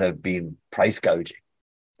companies have been price gouging.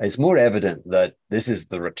 It's more evident that this is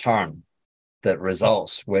the return that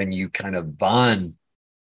results when you kind of ban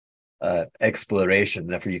exploration.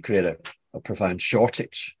 Therefore, you create a profound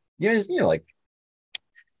shortage. Like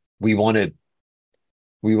we want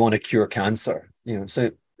to cure cancer.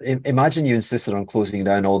 So imagine you insisted on closing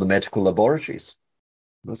down all the medical laboratories.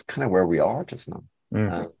 That's kind of where we are just now.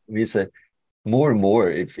 It's more and more,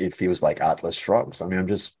 it feels like Atlas shrugs. I'm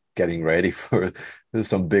just getting ready for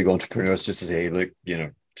some big entrepreneurs just to say, hey, look,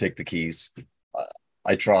 take the keys.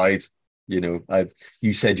 I tried.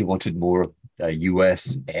 You said you wanted more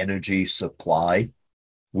US energy supply.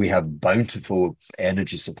 We have bountiful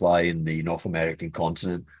energy supply in the North American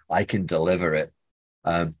continent. I can deliver it.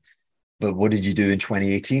 But what did you do in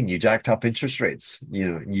 2018? You jacked up interest rates.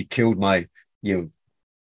 You killed my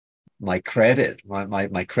credit,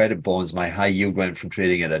 my credit bonds. My high yield went from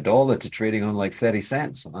trading at $1 to trading on like 30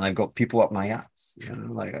 cents. And I've got people up my ass.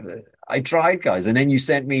 I tried, guys. And then you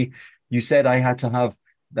said I had to have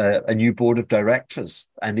a new board of directors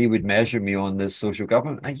and they would measure me on this social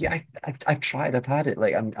government. I've tried. I've had it.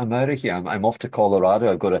 Like I'm out of here. I'm off to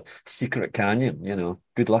Colorado. I've got a secret canyon.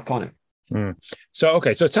 Good luck on it. Mm. So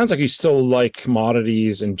it sounds like you still like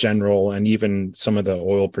commodities in general, and even some of the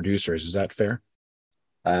oil producers. Is that fair?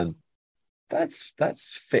 That's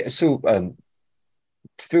fair. So,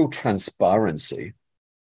 full transparency,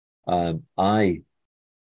 I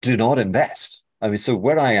do not invest. I mean, so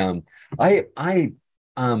where I am, I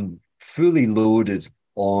am fully loaded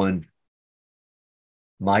on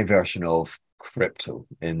my version of crypto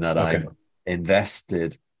in that Okay. I'm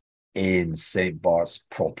invested in St. Bart's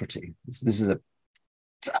property. This is a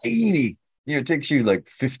tiny, it takes you like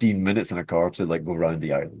 15 minutes in a car to like go around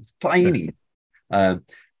the island. It's tiny. Um,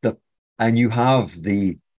 the and you have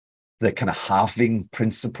the kind of halving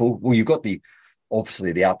principle. Well, you've got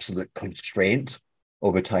obviously the absolute constraint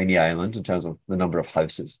of a tiny island in terms of the number of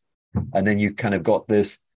houses. And then you kind of got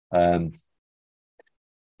this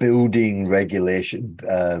building regulation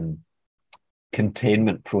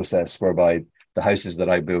containment process whereby the houses that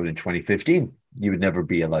I built in 2015, you would never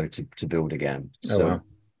be allowed to build again. So wow.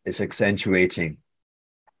 It's accentuating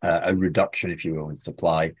a reduction, if you will, in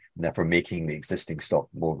supply, and therefore making the existing stock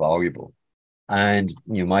more valuable. And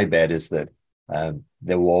my bet is that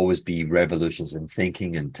there will always be revolutions in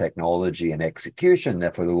thinking and technology and execution.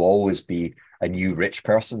 Therefore, there will always be a new rich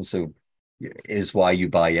person. So is why you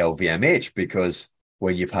buy LVMH, because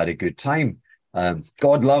when you've had a good time,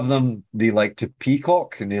 God love them, they like to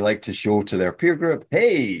peacock and they like to show to their peer group,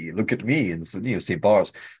 hey, look at me. And St.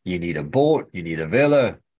 Bart's, you need a boat, you need a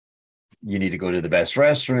villa, you need to go to the best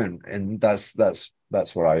restaurant. And that's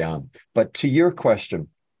where I am. But to your question,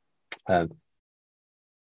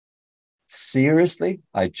 seriously,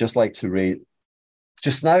 I'd just like to raise.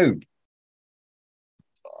 Just now,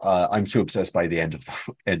 I'm too obsessed by the end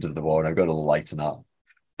of the war, and I've got to lighten up.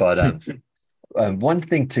 But one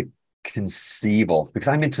thing to conceive of, because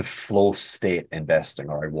I'm into flow state investing,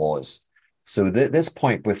 or I was. So this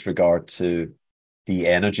point with regard to the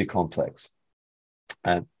energy complex,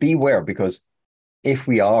 beware, because if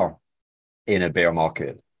we are in a bear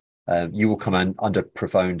market, you will come in under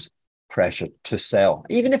profound pressure to sell.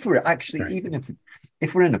 Even if we're actually, right. Even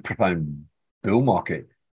if we're in a profound bull market,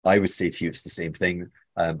 I would say to you it's the same thing.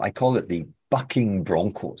 I call it the bucking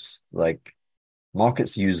broncos. Like,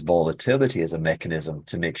 markets use volatility as a mechanism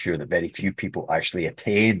to make sure that very few people actually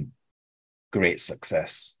attain great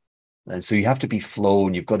success. And so you have to be flow,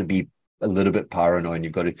 and you've got to be a little bit paranoid, and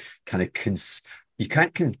you've got to kind of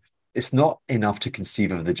it's not enough to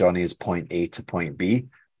conceive of the journey as point A to point B.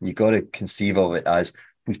 You got to conceive of it as,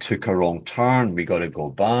 we took a wrong turn, we got to go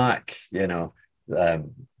back, the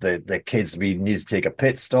kids, we need to take a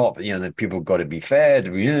pit stop, the people got to be fed,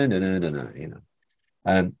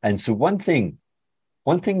 and so one thing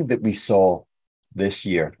that we saw this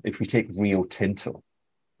year, if we take Rio Tinto,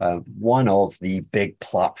 one of the big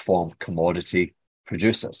platform commodity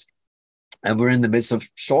producers, and we're in the midst of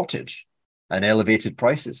shortage and elevated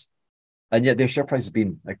prices, and yet their share price has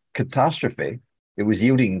been a catastrophe. It was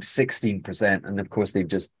yielding 16%, and of course they've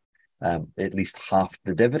just at least half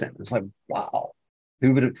the dividend. It's like, wow,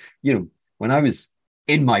 who would have, when I was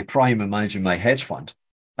in my prime and managing my hedge fund,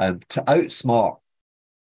 to outsmart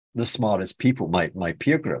the smartest people, my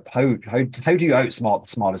peer group, how do you outsmart the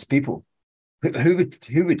smartest people? Who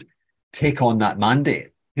would take on that mandate?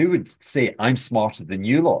 Who would say, I'm smarter than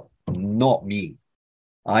you lot? Not me.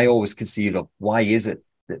 I always conceive of, why is it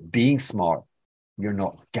that being smart, you're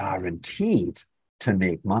not guaranteed to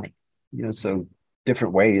make money? So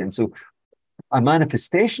different way. And so a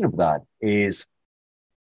manifestation of that is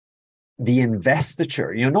the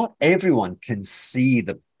investiture. Not everyone can see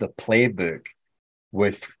the playbook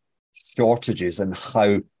with shortages and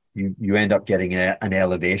how you end up getting an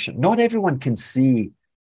elevation. Not everyone can see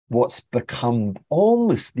what's become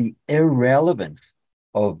almost the irrelevance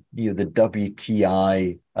of the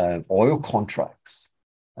WTI oil contracts.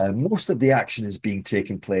 Most of the action is being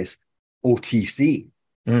taken place OTC.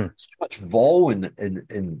 So much vol in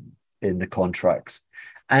the contracts,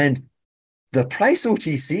 and the price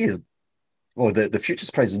OTC is, well, the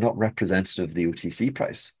futures price is not representative of the OTC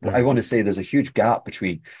price. I want to say there's a huge gap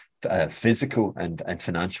between physical and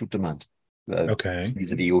financial demand.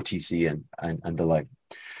 Vis-a-vis OTC and the like,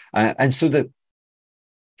 and so the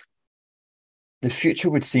future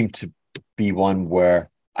would seem to be one where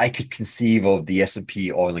I could conceive of the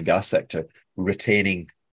S&P oil and gas sector retaining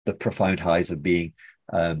the profound highs of being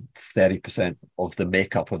 30% of the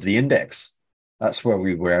makeup of the index. That's where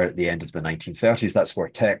we were at the end of the 1930s. That's where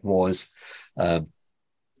tech was at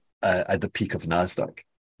the peak of NASDAQ,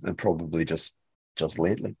 and probably just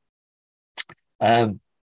lately. What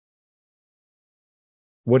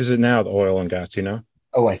is it now, the oil and gas? Do you know?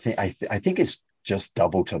 Oh, I think it's just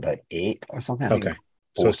doubled to about 8 or something. Okay,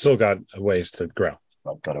 so it's still got a ways to grow.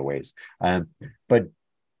 I've got a ways. But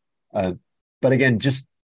again, just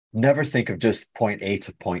never think of just point A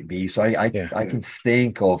to point B. So I can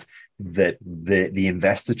think of the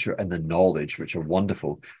investiture and the knowledge, which are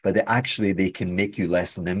wonderful, but they can make you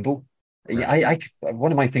less nimble. Right.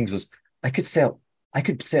 One of my things was I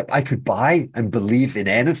could buy and believe in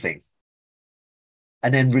anything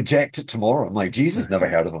and then reject it tomorrow. I'm like, Jesus, never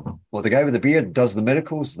heard of him. Well, the guy with the beard does the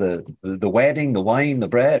miracles, the wedding, the wine, the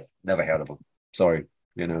bread, never heard of him. Sorry.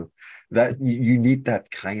 That you need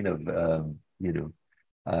that kind of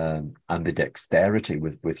ambidexterity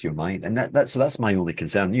with your mind, and that's my only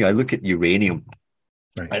concern. I look at uranium.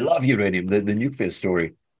 Right. I love uranium, the nuclear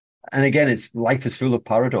story, and again, life is full of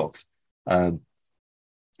paradox. The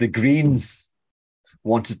Greens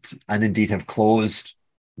wanted to, and indeed have closed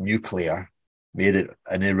nuclear, made it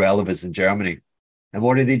an irrelevance in Germany, and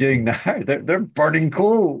what are they doing now? They're burning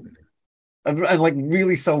coal. And like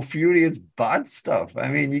really sulfurious bad stuff. I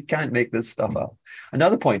mean, you can't make this stuff up.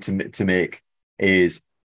 Another point to make is,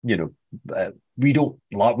 we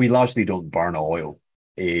largely don't burn oil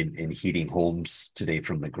in heating homes today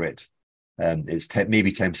from the grid. It's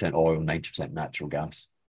maybe 10% oil, 90% natural gas.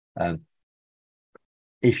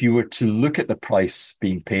 If you were to look at the price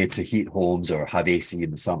being paid to heat homes or have AC in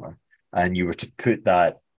the summer, and you were to put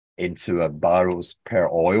that into a barrels per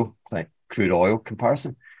oil, like crude oil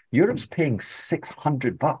comparison, Europe's paying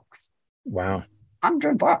 $600. Wow.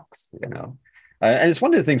 $100, and it's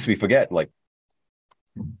one of the things we forget. Like,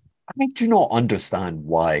 I do not understand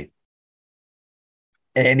why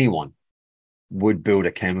anyone would build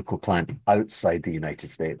a chemical plant outside the United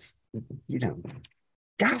States.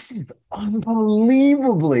 Gas is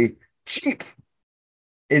unbelievably cheap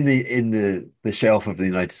in the shelf of the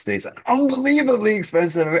United States and unbelievably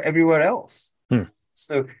expensive everywhere else.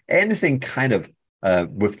 So anything kind of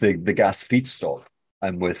with the gas feedstock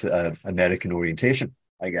and with American orientation,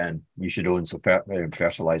 again, you should own some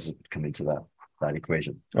fertilizers come into that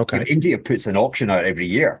equation. Okay. But India puts an auction out every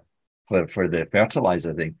year for the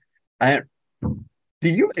fertilizer thing. And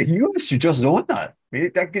the US should just own that. I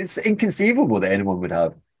mean, it's inconceivable that anyone would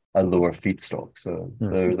have a lower feedstock. So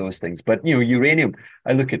there are those things. But, uranium,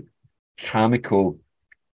 I look at chemical,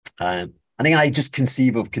 and again, I just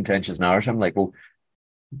conceive of contentious narrative. I'm like, well,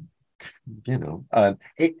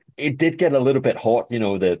 it did get a little bit hot.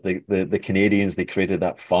 The Canadians, they created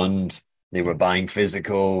that fund. They were buying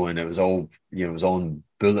physical, and it was all, it was on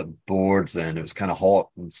bullet boards, and it was kind of hot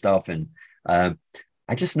and stuff. And I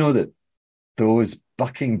just know that those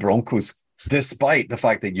bucking Broncos, despite the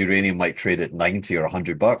fact that uranium might trade at $90 or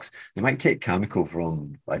 $100, they might take chemical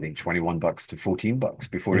from, I think, $21 to $14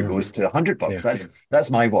 before it goes to $100. Yeah. That's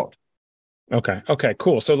my word. Okay,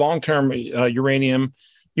 cool. So long-term uranium.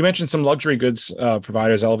 You mentioned some luxury goods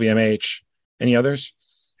providers, LVMH. Any others?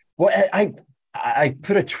 Well, I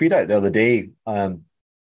put a tweet out the other day.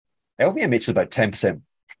 LVMH is about 10%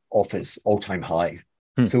 off its all-time high.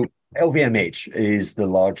 So LVMH is the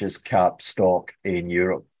largest cap stock in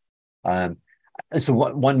Europe. And so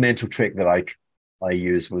one mental trick that I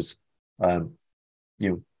used was,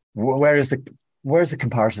 where is the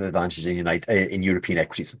comparative advantage in European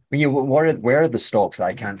equities? Where are the stocks that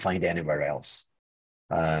I can't find anywhere else?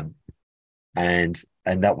 And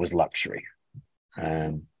that was luxury.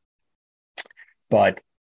 But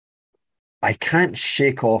I can't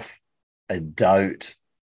shake off a doubt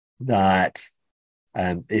that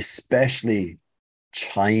especially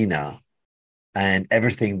China and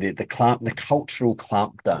everything, the cultural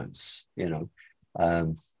clampdowns,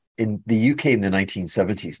 in the UK in the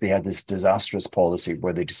 1970s, they had this disastrous policy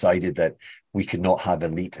where they decided that we could not have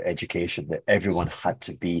elite education, that everyone had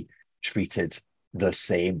to be treated the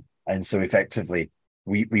same. And so effectively,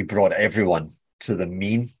 we brought everyone to the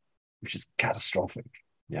mean, which is catastrophic.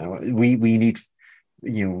 We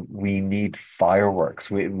need fireworks.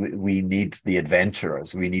 We need the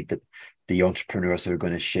adventurers. We need the entrepreneurs who are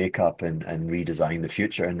going to shake up and redesign the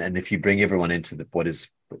future. And if you bring everyone into what is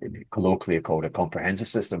colloquially called a comprehensive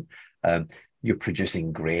system, you're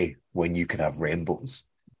producing gray when you could have rainbows.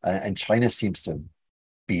 And China seems to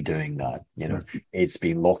be doing that. It's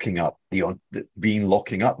been locking up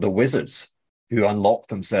the wizards who unlocked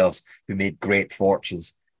themselves, who made great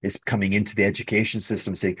fortunes. Is coming into the education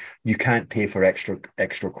system saying, you can't pay for extra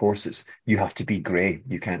courses. You have to be gray.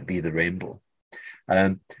 You can't be the rainbow.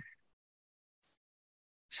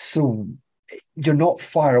 So you're not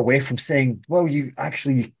far away from saying, well,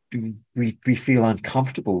 we feel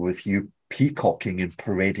uncomfortable with you peacocking and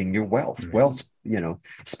parading your wealth. Mm-hmm. Well,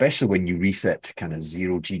 especially when you reset to kind of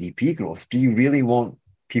zero GDP growth. Do you really want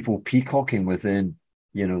people peacocking within,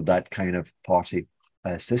 that kind of party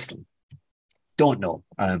system? Don't know.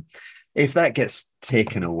 if that gets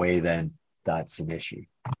taken away, then that's an issue.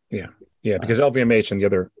 Yeah, because LVMH and the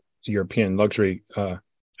other European luxury and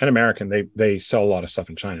American, they sell a lot of stuff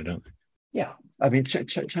in China, don't they? Yeah, I mean,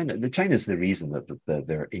 China's the reason that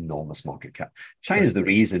they're enormous market cap. China's the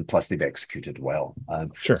reason, plus they've executed well.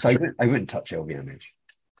 Sure. I wouldn't touch LVMH.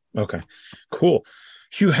 Okay, cool.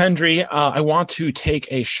 Hugh Hendry, I want to take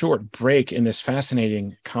a short break in this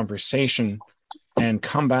fascinating conversation and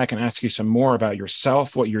come back and ask you some more about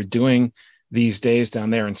yourself, what you're doing these days down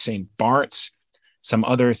there in St. Bart's, some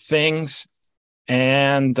other things,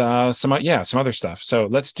 and some other stuff. So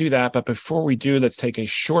let's do that. But before we do, let's take a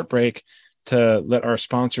short break to let our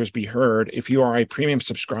sponsors be heard. If you are a premium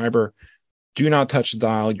subscriber, do not touch the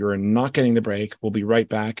dial. You're not getting the break. We'll be right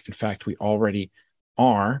back. In fact, we already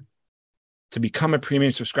are. To become a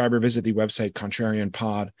premium subscriber, visit the website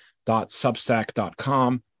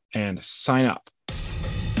contrarianpod.substack.com and sign up.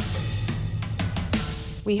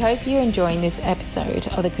 We hope you're enjoying this episode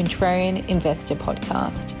of the Contrarian Investor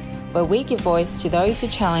Podcast, where we give voice to those who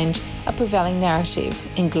challenge a prevailing narrative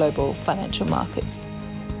in global financial markets.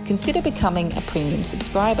 Consider becoming a premium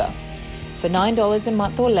subscriber. For $9 a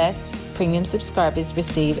month or less, premium subscribers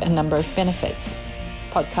receive a number of benefits.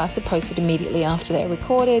 Podcasts are posted immediately after they're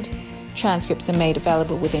recorded. Transcripts are made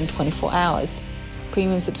available within 24 hours.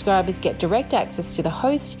 Premium subscribers get direct access to the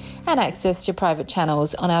host and access to private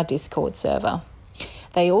channels on our Discord server.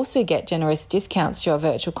 They also get generous discounts to our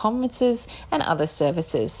virtual conferences and other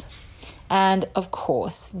services. And of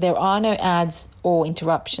course, there are no ads or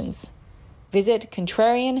interruptions. Visit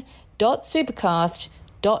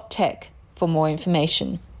contrarian.supercast.tech for more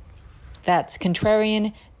information. That's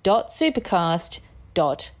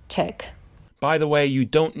contrarian.supercast.tech. By the way, you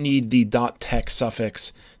don't need the .tech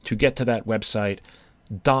suffix to get to that website.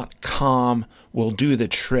 .com will do the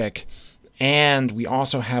trick. And we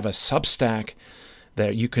also have a Substack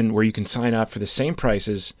where you can sign up for the same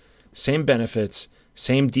prices, same benefits,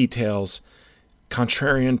 same details.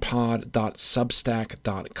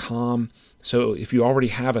 contrarianpod.substack.com. So if you already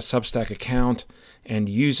have a Substack account and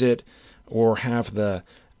use it, or have the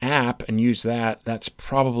app and use that, that's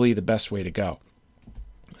probably the best way to go.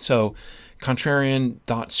 So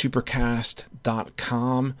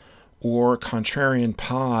contrarian.supercast.com or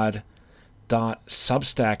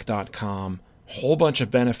contrarianpod.substack.com. Whole bunch of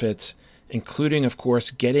benefits, including, of course,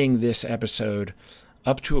 getting this episode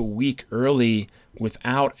up to a week early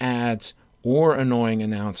without ads or annoying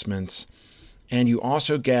announcements. And you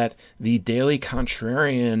also get the daily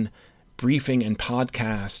Contrarian briefing and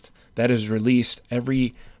podcast that is released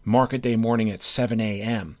every market day morning at 7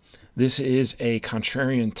 a.m. This is a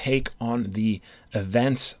Contrarian take on the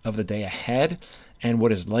events of the day ahead and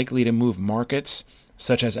what is likely to move markets,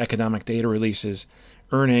 such as economic data releases,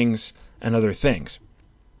 earnings, and other things.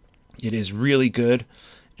 It is really good,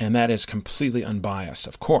 and that is completely unbiased,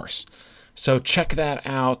 of course. So check that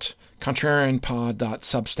out,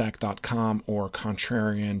 contrarianpod.substack.com or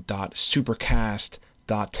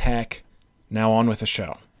contrarian.supercast.tech. Now on with the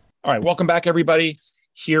show. All right, welcome back, everybody.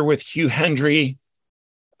 Here with Hugh Hendry,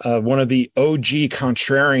 one of the OG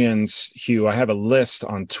Contrarians. Hugh, I have a list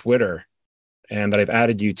on Twitter and that I've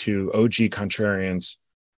added you to OG Contrarians.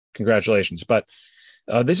 Congratulations. But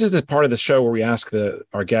this is the part of the show where we ask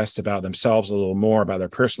our guests about themselves a little more, about their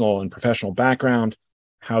personal and professional background,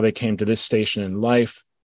 how they came to this station in life.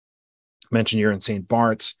 I mentioned you're in St.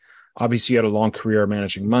 Bart's. Obviously, you had a long career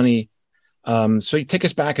managing money. So you take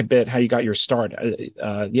us back a bit, how you got your start.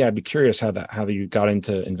 I'd be curious how you got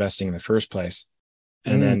into investing in the first place.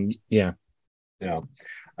 And then, yeah.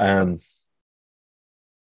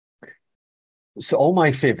 So all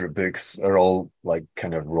my favorite books are all like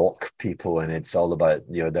kind of rock people, and it's all about,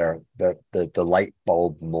 the light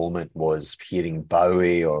bulb moment was hearing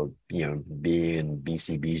Bowie or, being in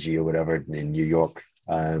BCBG or whatever in New York,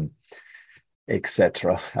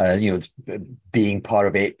 etc. Being part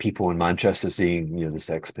of 8 people in Manchester seeing, the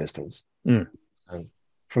Sex Pistols. And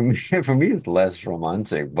for me, it's less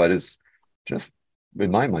romantic, but it's just,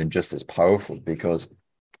 in my mind, just as powerful because,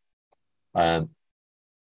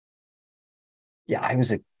 I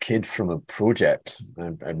was a kid from a project,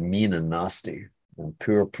 a mean and nasty and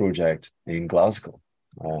poor project in Glasgow,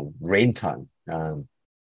 Raintown.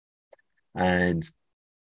 And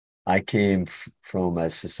I came from a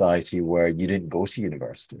society where you didn't go to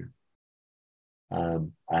university.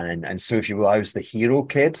 And so if you will, I was the hero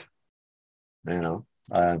kid, the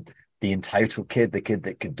entitled kid, the kid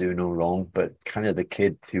that could do no wrong, but kind of the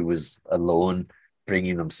kid who was alone,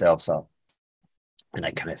 bringing themselves up. And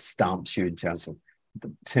that kind of stamps you in terms of,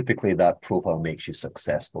 typically that profile makes you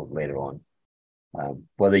successful later on.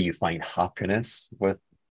 Whether you find happiness with,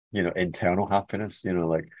 internal happiness,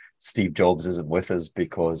 like Steve Jobs isn't with us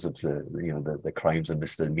because of the crimes and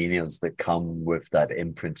misdemeanors that come with that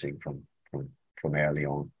imprinting from early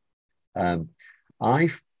on. I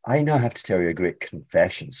I now have to tell you a great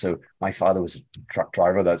confession. So my father was a truck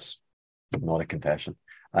driver. That's not a confession.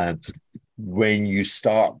 When you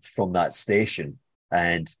start from that station,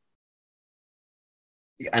 and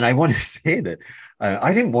I want to say that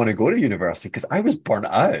I didn't want to go to university because I was burnt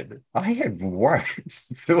out. I had worked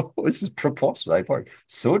so this is preposterous. I worked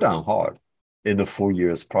so damn hard in the 4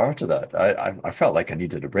 years prior to that. I felt like I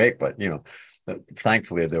needed a break, but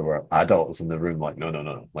thankfully there were adults in the room like,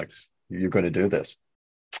 no, like you're going to do this.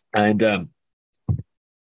 And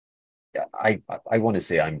I want to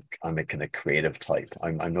say I'm a kind of creative type.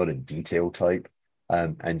 I'm not a detail type,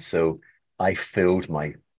 and so I filled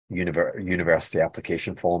my university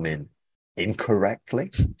application form in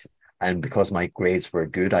incorrectly, and because my grades were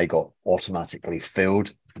good, I got automatically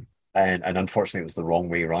filled, and unfortunately it was the wrong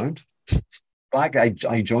way around. I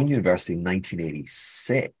joined university in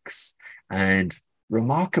 1986, and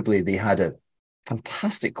remarkably they had a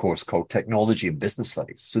fantastic course called Technology and Business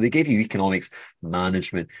Studies. So they gave you economics,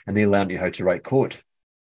 management, and they learned you how to write code.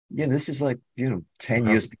 This is like 10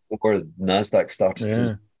 years before NASDAQ started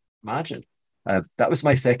to imagine. That was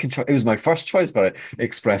my second choice. It was my first choice, but it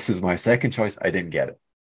expressed as my second choice. I didn't get it.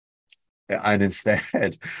 And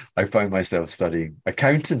instead, I found myself studying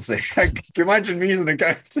accountancy. Can you imagine me as an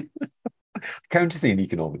accountant? Accountancy and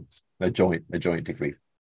economics, a joint degree.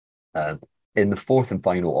 In the fourth and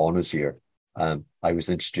final honours year, I was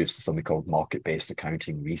introduced to something called market-based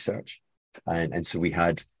accounting research. And so we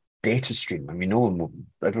had data stream. I mean,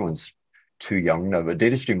 everyone's too young now, but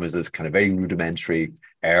data stream was this kind of very rudimentary,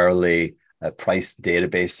 early price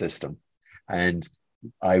database system. And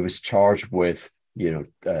I was charged with,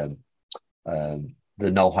 the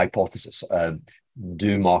null hypothesis.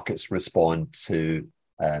 Do markets respond to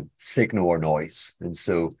signal or noise? And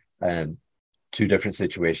so two different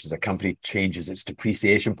situations. A company changes its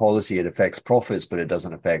depreciation policy, it affects profits, but it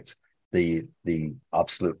doesn't affect the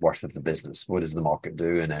absolute worth of the business. What does the market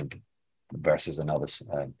do? And then versus another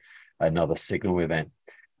signal event.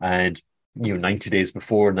 And 90 days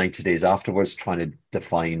before, 90 days afterwards, trying to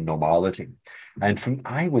define normality. And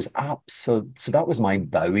so that was my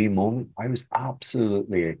Bowie moment. I was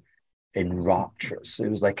absolutely enrapturous. It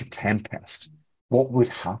was like a tempest. What would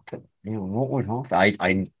happen? What would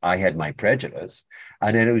happen? I had my prejudice,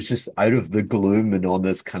 and then it was just out of the gloom and on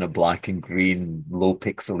this kind of black and green, low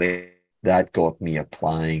pixelated, that got me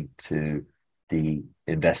applying to the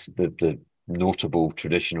notable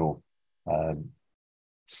traditional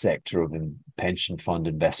sector of pension fund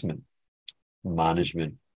investment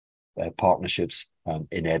management partnerships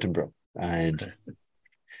in Edinburgh, and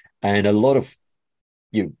a lot of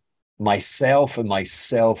myself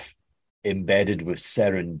embedded with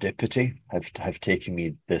serendipity have taken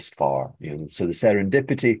me this far. So the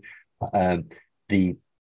serendipity,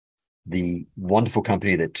 the wonderful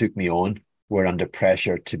company that took me on were under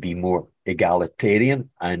pressure to be more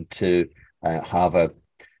egalitarian and to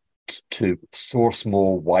to source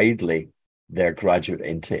more widely their graduate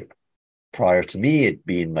intake. Prior to me, it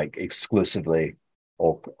being like exclusively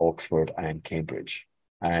Oxford and Cambridge,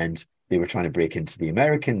 and they were trying to break into the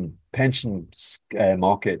American pension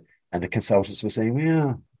market. And the consultants were saying,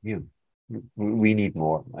 we need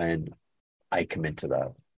more. And I come into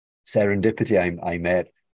that. Serendipity, I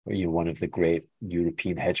met one of the great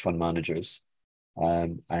European hedge fund managers.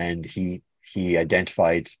 And he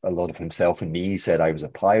identified a lot of himself and me. He said I was a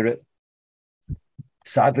pirate.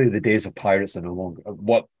 Sadly, the days of pirates are no longer.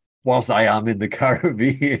 Whilst I am in the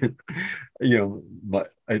Caribbean,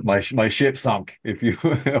 my ship sunk, if you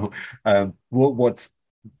will.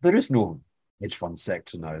 There is no hedge fund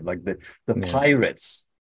sector now. Like the pirates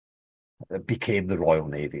became the Royal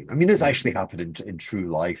Navy. I mean, this actually happened in true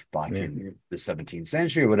life back in the 17th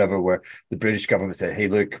century or whatever, where the British government said, hey,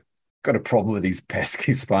 look, got a problem with these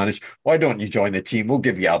pesky Spanish. Why don't you join the team? We'll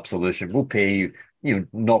give you absolution. We'll pay you,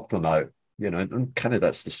 knock them out. And kind of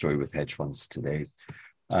that's the story with hedge funds today.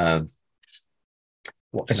 So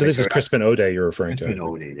this is Crispin O'Day you're referring to. Crispin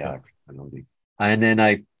O'Day, yeah. And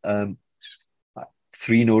then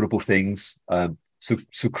three notable things. So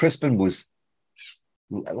Crispin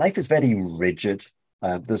life is very rigid.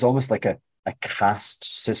 There's almost like a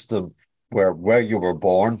caste system where you were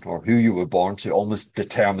born or who you were born to almost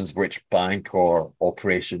determines which bank or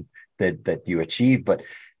operation that you achieve. But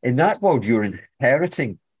in that world, you're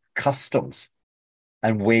inheriting customs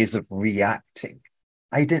and ways of reacting.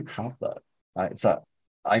 I didn't have that.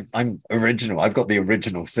 I'm original. I've got the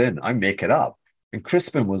original sin. I make it up. And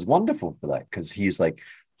Crispin was wonderful for that because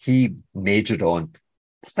he majored on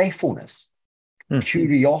playfulness.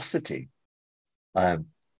 curiosity,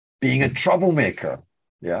 being a troublemaker.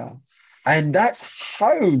 Yeah. And that's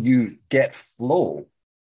how you get flow.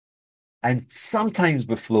 And sometimes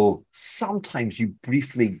with flow, sometimes you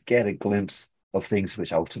briefly get a glimpse of things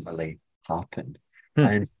which ultimately happen.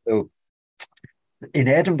 And so in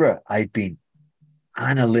Edinburgh, I'd been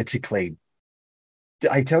analytically,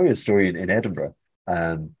 I tell you a story in Edinburgh.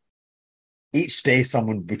 Each day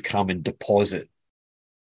someone would come and deposit,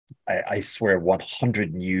 I swear,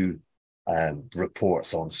 100 new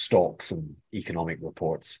reports on stocks and economic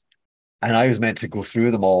reports. And I was meant to go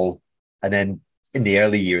through them all and then in the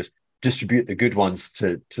early years, distribute the good ones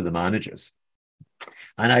to the managers.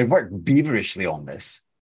 And I worked feverishly on this.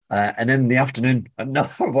 And then in the afternoon,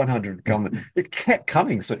 another 100 coming. It kept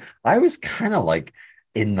coming. So I was kind of like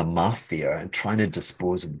in the mafia and trying to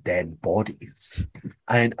dispose of dead bodies.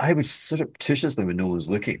 And I would surreptitiously, when no one was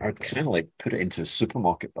looking, I'd kind of like put it into a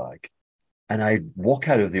supermarket bag. And I'd walk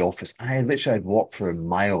out of the office. I'd walk for a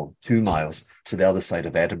mile, 2 miles to the other side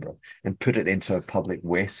of Edinburgh and put it into a public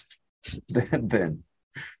waste bin.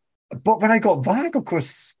 But when I got back, of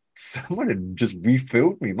course, someone had just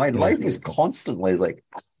refilled me. My life was constantly like,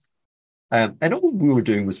 and all we were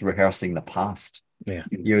doing was rehearsing the past. Yeah.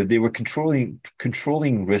 They were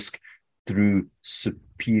controlling risk through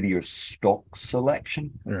superior stock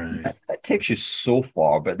selection. Right. That takes you so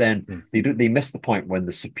far, but then they miss the point when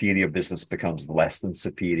the superior business becomes less than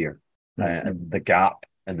superior, and the gap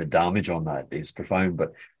and the damage on that is profound.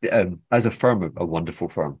 But as a firm, a wonderful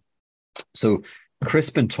firm. So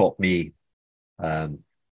Crispin taught me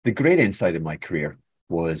the great insight in my career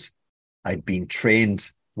was I'd been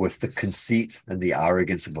trained with the conceit and the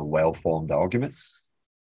arrogance of a well-formed argument.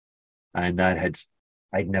 And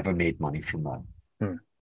I'd never made money from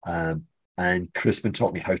that. And Crispin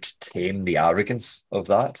taught me how to tame the arrogance of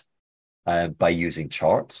that by using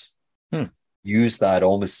charts. Use that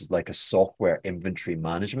almost like a software inventory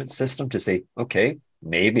management system to say, okay,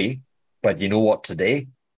 maybe, but you know what, today,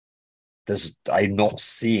 I'm not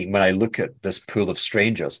seeing, when I look at this pool of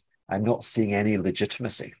strangers, I'm not seeing any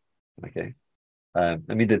legitimacy. Okay. I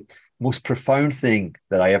mean, the most profound thing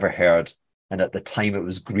that I ever heard, and at the time it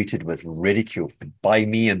was greeted with ridicule by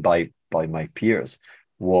me and by my peers,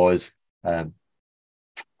 was a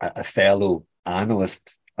fellow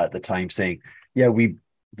analyst at the time saying, yeah, we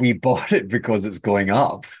bought it because it's going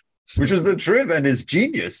up, which was the truth and is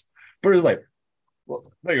genius. But it's like,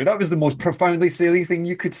 well, that was the most profoundly salient thing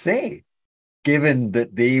you could say, given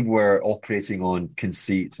that they were operating on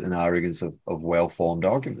conceit and arrogance of well-formed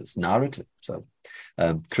arguments, narrative. So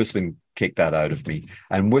Crispin kicked that out of me.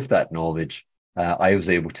 And with that knowledge, I was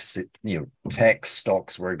able to see, tech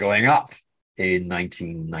stocks were going up in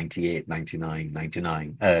 1998, 99,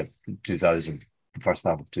 99, 2000, the first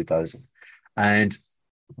half of 2000. And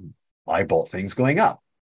I bought things going up.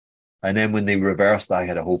 And then when they reversed, I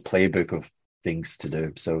had a whole playbook of things to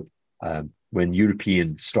do. So when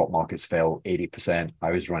European stock markets fell 80%,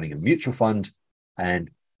 I was running a mutual fund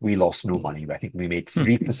and we lost no money. I think we made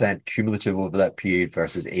 3% cumulative over that period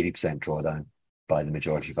versus 80% drawdown by the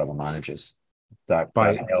majority of other managers. That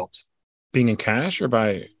helped. Being in cash or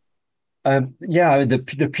by?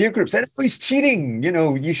 The peer group said, oh, he's cheating.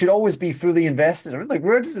 You should always be fully invested. I'm like,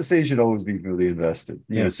 where does it say you should always be fully invested?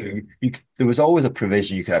 So there was always a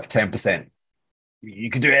provision. You could have 10%. You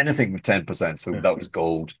could do anything with 10%. So that was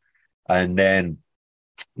gold. And then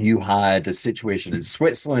you had a situation in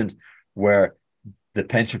Switzerland where the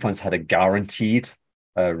pension funds had a guaranteed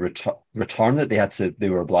return that they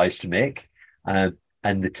were obliged to make. And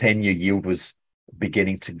the 10-year yield was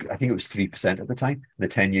beginning to, I think it was 3% at the time. The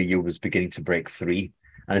 10-year yield was beginning to break 3.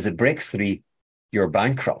 And as it breaks 3, you're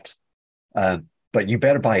bankrupt. But you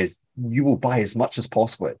will buy as much as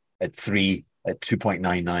possible at 3, at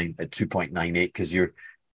 2.99, at 2.98, because you're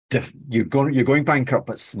going bankrupt,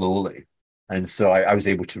 but slowly. And so I was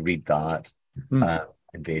able to read that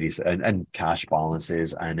and various and cash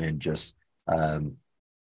balances, and then just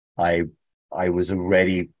I was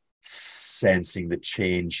already sensing the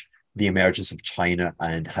change, the emergence of China,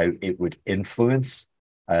 and how it would influence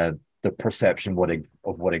the perception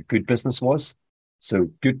of what a good business was. So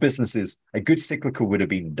good businesses, a good cyclical would have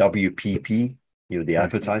been WPP, the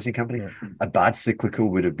advertising company. A bad cyclical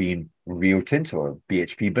would have been Rio Tinto or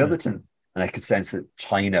BHP Billiton. And I could sense that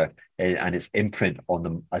China and its imprint on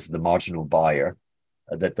them as the marginal buyer,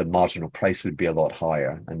 that the marginal price would be a lot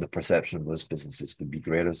higher and the perception of those businesses would be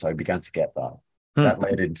greater. So I began to get that. That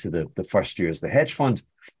led into the first year as the hedge fund.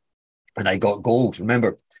 And I got gold.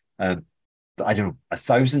 Remember, I don't know,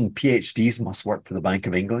 1,000 PhDs must work for the Bank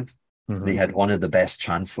of England. They had one of the best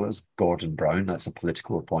chancellors, Gordon Brown. That's a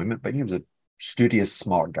political appointment, but he was a studious,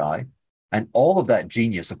 smart guy. And all of that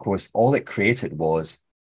genius, of course, all it created was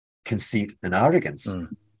conceit and arrogance.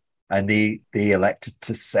 And they elected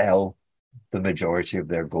to sell the majority of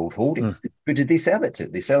their gold holding. Who did they sell it to?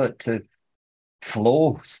 They sell it to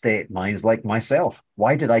flow state minds like myself.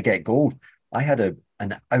 Why did I get gold? I had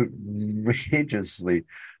an outrageously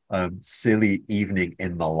silly evening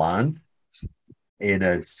in Milan in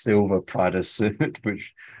a silver Prada suit,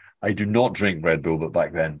 which I do not drink Red Bull, but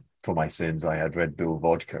back then, for my sins, I had Red Bull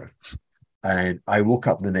vodka. And I woke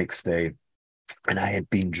up the next day and I had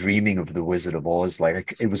been dreaming of the Wizard of Oz.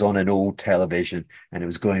 Like, it was on an old television and it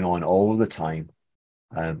was going on all the time.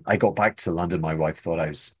 I got back to London. My wife thought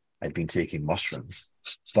I'd been taking mushrooms,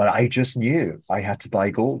 but I just knew I had to buy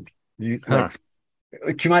gold. Like,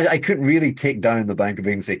 can you imagine? I couldn't really take down the Bank of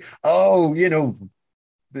England and say, "Oh,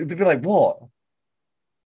 they'd be like, what?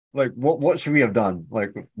 Like, what should we have done?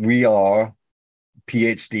 Like, we are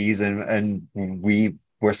PhDs and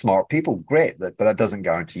we're smart people. Great, but that doesn't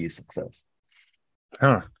guarantee you success."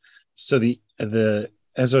 So the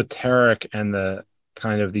esoteric and the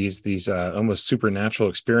kind of these almost supernatural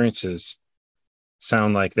experiences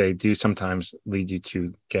sound like they do sometimes lead you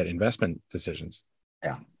to get investment decisions.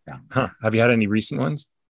 Yeah. Have you had any recent ones?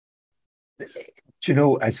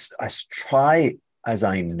 As try as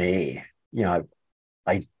I may,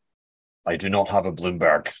 I do not have a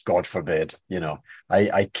Bloomberg, God forbid.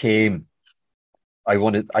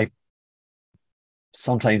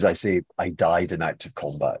 Sometimes I say I died in active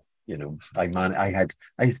combat.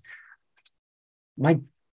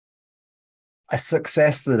 A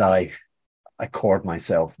success that I accord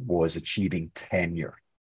myself was achieving tenure.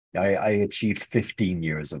 I achieved 15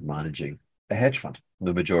 years of managing a hedge fund.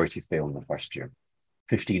 The majority fail in the first year.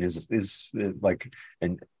 15 is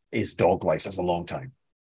dog life. That's a long time.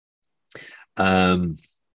 But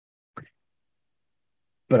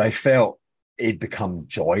I felt it'd become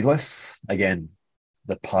joyless. Again,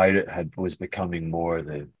 the pirate was becoming more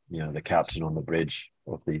the captain on the bridge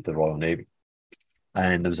of the Royal Navy.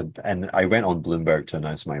 And I went on Bloomberg to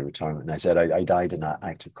announce my retirement. And I said, I died in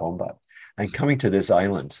active combat. And coming to this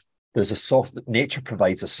island, nature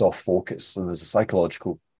provides a soft focus. And there's a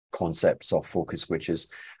psychological concept, soft focus, which is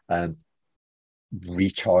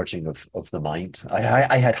recharging of the mind.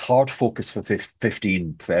 I had hard focus for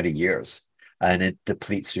 15, 30 years. And it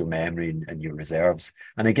depletes your memory and your reserves.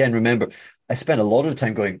 And again, remember, I spent a lot of the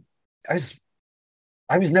time going, I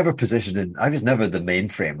was never positioned I was never the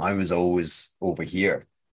mainframe. I was always over here.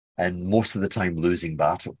 And most of the time losing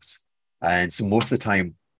battles. And so most of the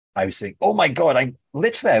time I was saying, oh my God, I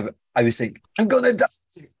was saying, I'm going to die.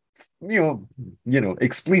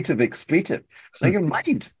 Expletive. Like your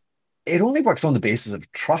mind, it only works on the basis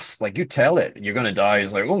of trust. Like you tell it, you're going to die.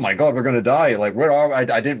 It's like, oh my God, we're going to die. Like, where are I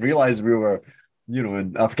didn't realize we were,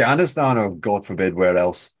 in Afghanistan or God forbid, where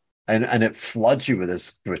else. And it floods you with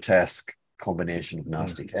this grotesque combination of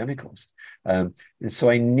nasty chemicals. And so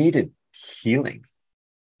I needed healing.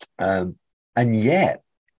 And yet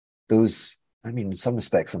in some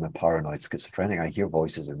respects, I'm a paranoid schizophrenic. I hear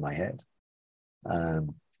voices in my head.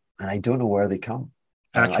 And I don't know where they come.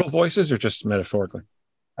 Actual voices or just metaphorically?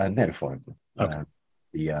 Metaphorically. Okay.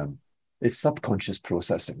 It's subconscious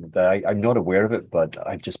processing. I'm not aware of it, but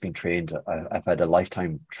I've just been trained. I've had a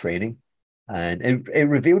lifetime training. And it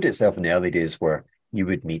revealed itself in the early days where you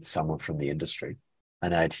would meet someone from the industry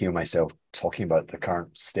and I'd hear myself talking about the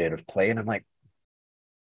current state of play. And I'm like,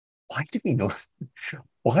 why do we know?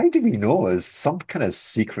 Why do we know? Is some kind of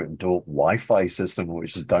secret dope Wi-Fi system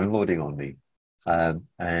which is downloading on me?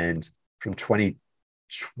 And from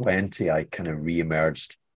 2020, I kind of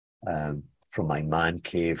re-emerged from my man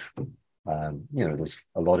cave. There's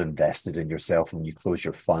a lot invested in yourself when you close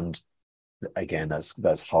your fund. Again,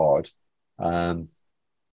 that's hard.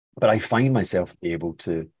 But I find myself able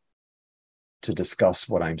to discuss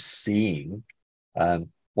what I'm seeing.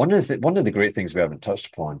 One of the great things we haven't touched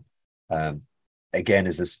upon, again,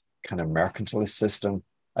 is this kind of mercantilist system.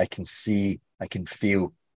 I can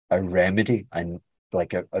feel a remedy and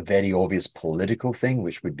like a very obvious political thing,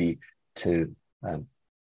 which would be to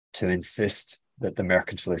insist that the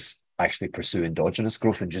mercantilists actually pursue endogenous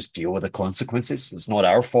growth and just deal with the consequences. It's not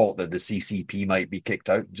our fault that the CCP might be kicked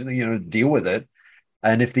out. Deal with it.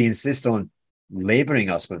 And if they insist on laboring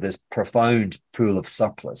us with this profound pool of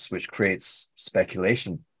surplus, which creates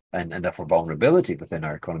speculation and therefore vulnerability within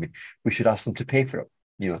our economy, we should ask them to pay for it.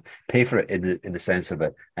 Pay for it in the sense of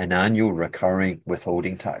an annual recurring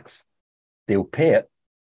withholding tax. They'll pay it.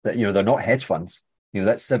 That they're not hedge funds.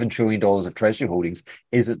 That $7 trillion of treasury holdings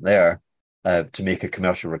isn't there to make a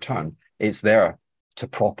commercial return. It's there to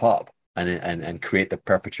prop up and create the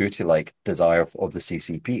perpetuity-like desire of the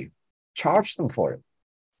CCP. Charge them for it.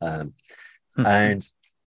 And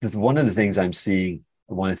one of the things I'm seeing,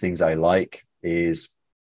 one of the things I like is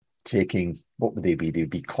taking, what would they be? They would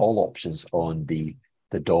be call options on the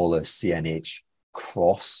dollar CNH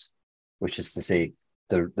cross, which is to say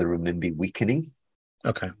the renminbi weakening.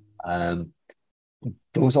 Okay.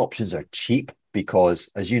 Those options are cheap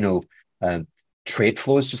because, as you know, trade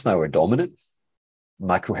flows just now are dominant.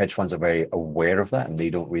 Macro hedge funds are very aware of that, and they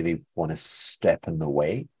don't really want to step in the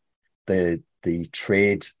way. The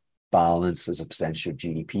trade balance as a percentage of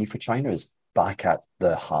GDP for China is back at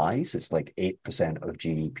the highs. It's like 8% of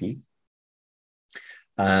GDP.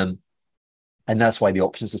 And that's why the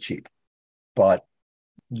options are cheap. But,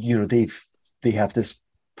 you know, they have this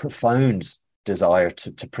profound desire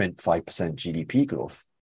to print 5% GDP growth.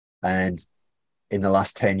 And in the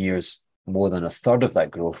last 10 years, more than a third of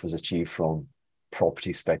that growth was achieved from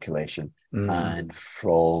property speculation and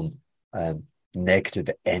from negative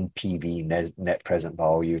NPV, net present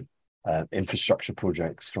value, infrastructure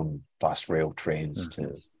projects from fast rail trains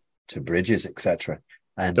to bridges, etc.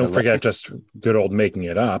 And don't forget just good old making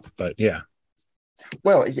it up, but yeah.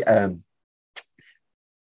 Well,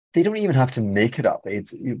 they don't even have to make it up.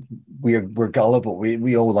 We're gullible.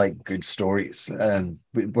 We all like good stories. No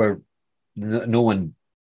one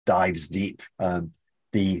dives deep.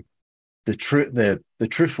 The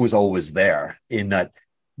truth was always there in that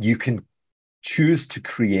you can choose to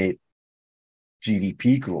create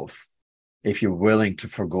GDP growth if you're willing to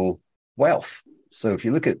forgo wealth. So if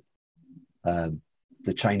you look at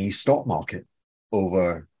the Chinese stock market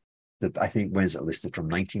over I think, when is it listed, from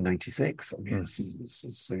 1996? I mean,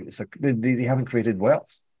 they haven't created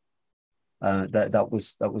wealth. That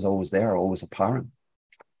was always there, always apparent.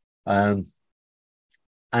 And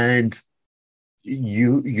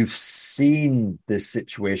you've seen this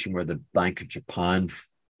situation where the Bank of Japan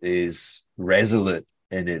is resolute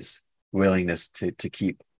in its willingness to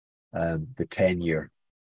keep the 10-year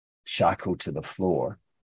shackled to the floor.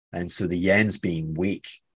 And so the yen's being weak.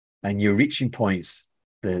 And you're reaching points,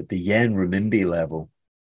 the yen renminbi level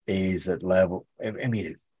is at level, I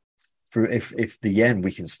mean, if the yen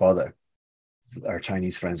weakens further, our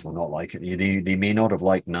Chinese friends will not like it. They may not have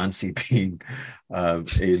liked Nancy being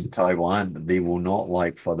in Taiwan. They will not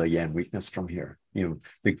like further yen weakness from here. You know,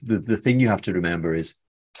 the thing you have to remember is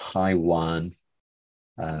Taiwan,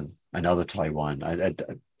 another Taiwan,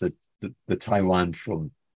 the Taiwan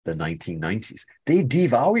from the 1990s, they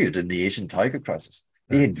devalued in the Asian tiger crisis.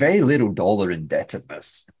 They had very little dollar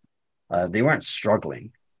indebtedness. They weren't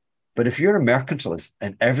struggling. But if you're a mercantilist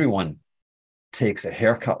and everyone takes a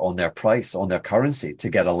haircut on their price, on their currency to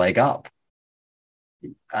get a leg up,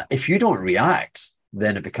 if you don't react,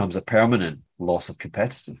 then it becomes a permanent loss of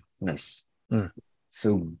competitiveness.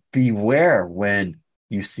 So beware when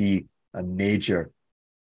you see a major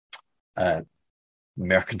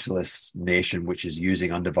mercantilist nation which is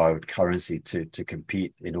using undervalued currency to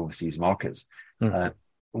compete in overseas markets.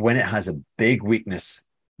 When it has a big weakness,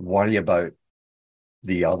 worry about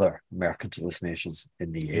the other mercantilist nations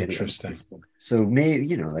in the area. Interesting. So and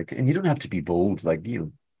you don't have to be bold. Like,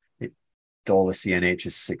 dollar CNH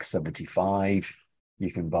is 675. You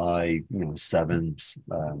can buy, 7 strikes,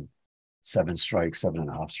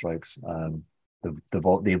 7.5 strikes.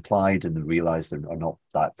 The implied and the realized are not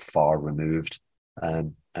that far removed.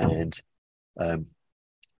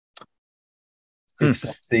 If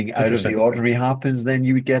something out of the ordinary happens, then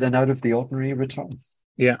you would get an out of the ordinary return.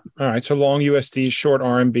 Yeah. All right. So long USD, short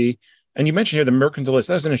RMB. And you mentioned here the mercantilist.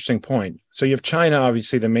 That's an interesting point. So you have China,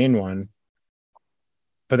 obviously the main one,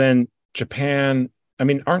 but then Japan. I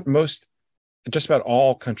mean, just about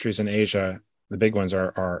all countries in Asia, the big ones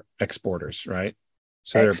are exporters, right?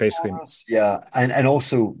 So they're basically, and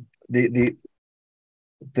also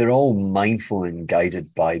they're all mindful and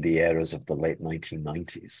guided by the eras of the late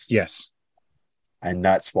 1990s. Yes. And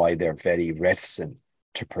that's why they're very reticent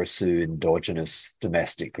to pursue endogenous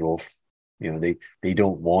domestic growth. They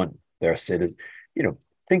don't want their citizens.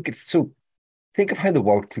 Think of how the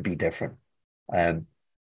world could be different. The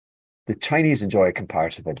Chinese enjoy a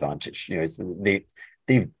comparative advantage.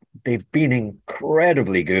 They've been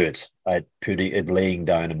incredibly good at laying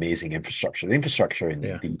down amazing infrastructure. The infrastructure in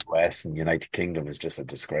the US and the United Kingdom is just a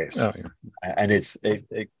disgrace. And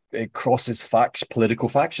it crosses political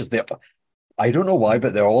factions. I don't know why,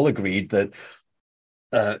 but they're all agreed that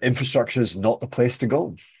infrastructure is not the place to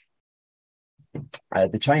go.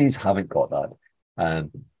 The Chinese haven't got that.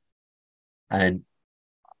 And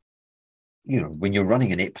when you're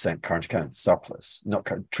running an 8% current account surplus, not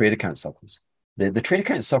trade account surplus, the trade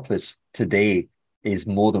account surplus today is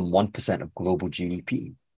more than 1% of global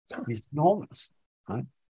GDP. It's enormous, right?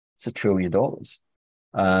 It's $1 trillion.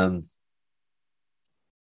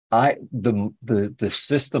 The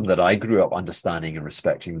system that I grew up understanding and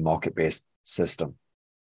respecting, the market-based system,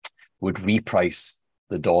 would reprice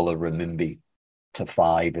the dollar renminbi to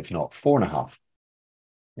 5, if not 4.5.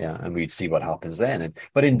 Yeah, and we'd see what happens then.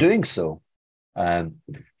 But in doing so,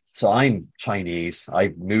 so I'm Chinese.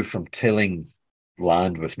 I've moved from tilling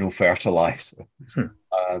land with no fertilizer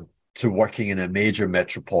to working in a major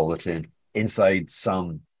metropolitan inside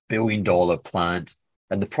some billion-dollar plant,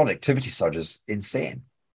 and the productivity surge is insane.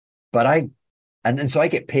 But so I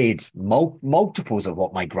get paid multiples of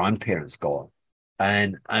what my grandparents got,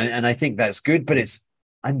 and I think that's good. But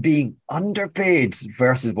I'm being underpaid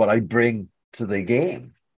versus what I bring to the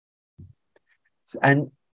game.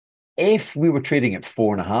 And if we were trading at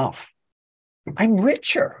 4.5, I'm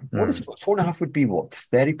richer. What is 4.5 would be what,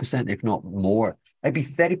 30%, if not more. I'd be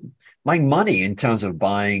 30. My money in terms of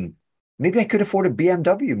buying, maybe I could afford a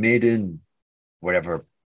BMW made in wherever,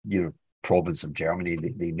 province of Germany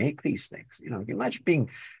they make these things. You imagine being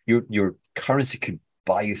your currency could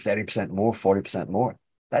buy you 30% more, 40% more.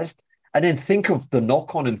 And then think of the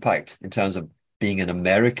knock-on impact in terms of being an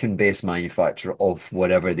American-based manufacturer of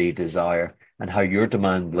whatever they desire and how your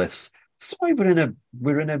demand lifts. That's why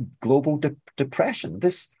we're in a global depression.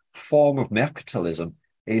 This form of mercantilism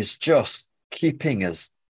is just keeping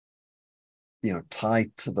us,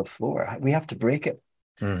 tied to the floor. We have to break it.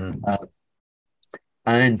 Mm-hmm.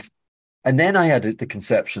 And then I had the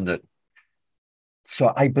conception that,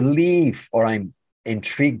 so I believe, or I'm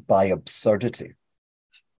intrigued by absurdity.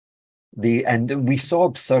 And we saw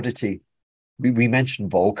absurdity. We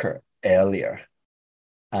mentioned Volcker earlier,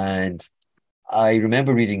 and I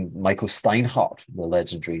remember reading Michael Steinhardt, the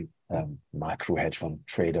legendary macro hedge fund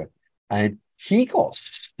trader, and he got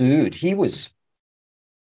sued. He was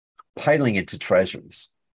piling into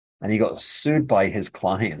treasuries, and he got sued by his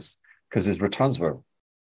clients because his returns were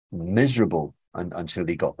miserable until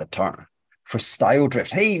he got the turn for style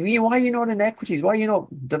drift. Hey, why are you not in equities? Why are you not?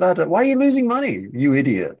 Why are you losing money, you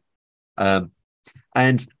idiot? And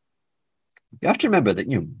you have to remember that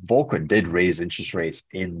Volcker did raise interest rates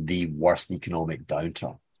in the worst economic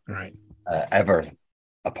downturn ever,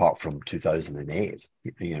 apart from 2008.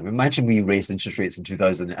 Imagine we raised interest rates in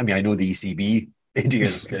 2000. I mean, I know the ECB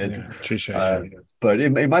idiots did, but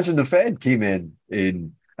imagine the Fed came in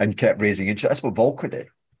and kept raising interest. That's what Volcker did.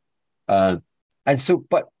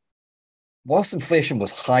 But whilst inflation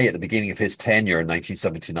was high at the beginning of his tenure in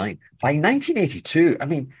 1979, by 1982, I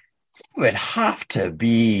mean, you would have to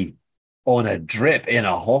be on a drip in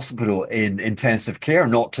a hospital in intensive care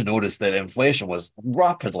not to notice that inflation was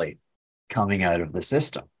rapidly coming out of the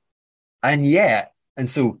system. And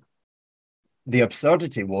so the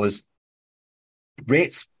absurdity was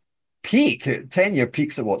rates peak, 10-year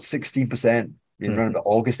peaks at what, 16% around about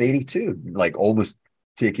August 82, like almost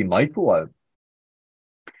taking Michael out.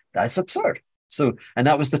 That's absurd. So, and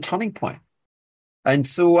that was the turning point. And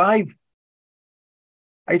so I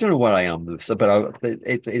don't know where I am, but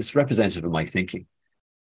it's representative of my thinking.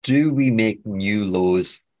 Do we make new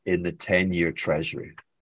lows in the 10-year treasury?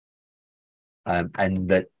 And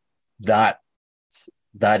that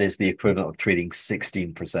is the equivalent of trading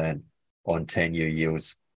 16% on 10-year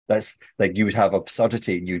yields. That's like you would have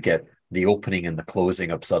absurdity and you'd get the opening and the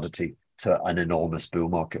closing absurdity to an enormous bull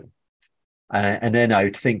market. And then I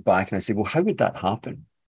would think back and I say, well, how would that happen?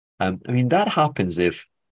 I mean, that happens if,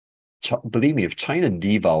 believe me, if China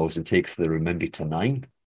devalues and takes the renminbi to 9,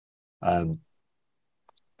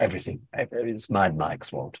 it's Mad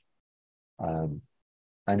Max world. And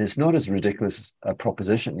it's not as ridiculous a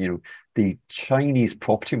proposition. The Chinese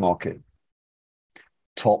property market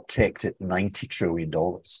top ticked at $90 trillion.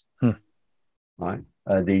 Right?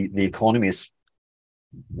 The economy is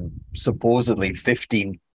supposedly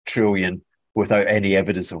 15 trillion without any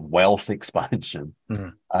evidence of wealth expansion.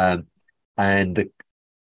 And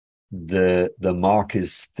the mark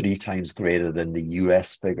is 3 times greater than the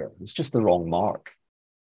US figure. It's just the wrong mark.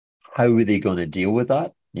 How are they going to deal with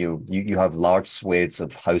that? You have large swathes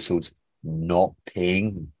of households not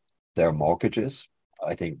paying their mortgages,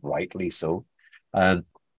 I think rightly so.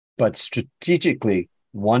 But strategically,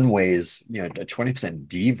 one way is, a 20%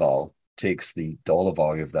 deval takes the dollar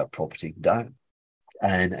value of that property down.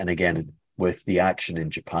 And again, with the action in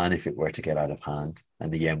Japan, if it were to get out of hand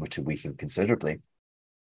and the yen were to weaken considerably,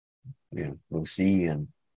 we'll see. And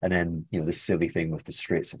then, this silly thing with the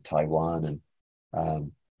Straits of Taiwan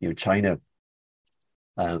and, China.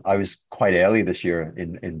 I was quite early this year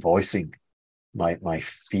in voicing my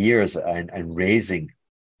fears and raising,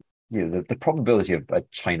 the probability of a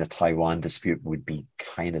China-Taiwan dispute would be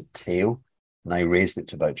kind of tail. And I raised it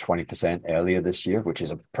to about 20% earlier this year, which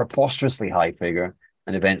is a preposterously high figure.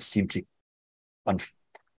 And events seem to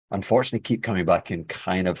unfortunately keep coming back and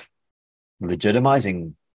kind of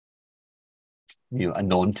legitimizing, a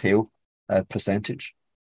non-tail percentage.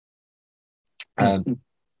 And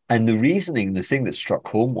the reasoning, the thing that struck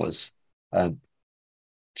home was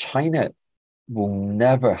China will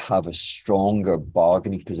never have a stronger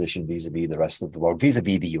bargaining position vis-a-vis the rest of the world,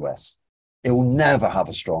 vis-a-vis the US. It will never have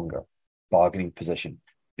a stronger bargaining position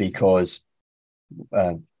because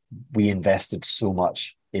we invested so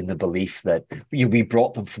much in the belief that we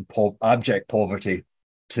brought them from abject poverty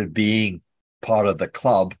to being part of the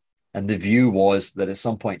club. And the view was that at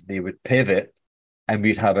some point they would pivot and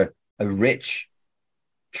we'd have a rich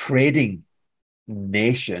trading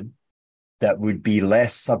nation that would be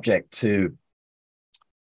less subject to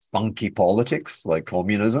funky politics like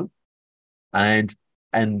communism, and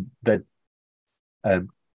that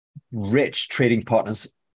rich trading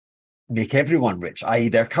partners make everyone rich, i.e.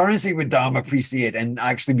 their currency would damn appreciate and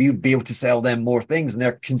actually we would be able to sell them more things and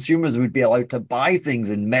their consumers would be allowed to buy things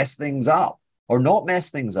and mess things up or not mess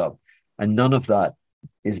things up. And none of that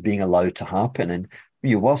is being allowed to happen. And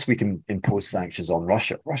whilst we can impose sanctions on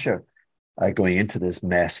Russia going into this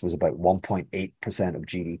mess was about 1.8% of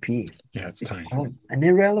GDP. Yeah, it's tiny. And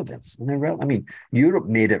irrelevance. I mean, Europe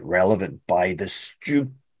made it relevant by the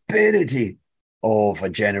stupidity of a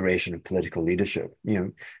generation of political leadership.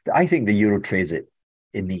 I think the euro trades it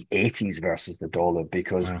in the 80s versus the dollar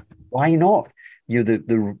because why not?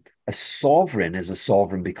 A sovereign is a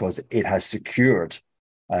sovereign because it has secured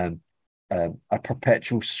a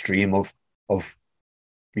perpetual stream of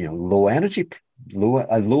low energy,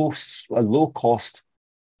 low cost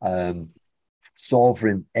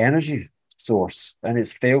sovereign energy source, and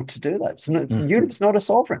it's failed to do that. So Europe's not a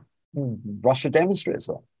sovereign. Russia demonstrates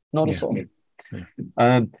that. Not a sovereign.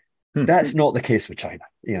 That's not the case with China.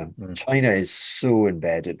 China is so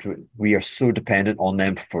embedded. We are so dependent on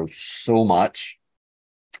them for so much.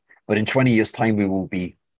 But in 20 years' time, we will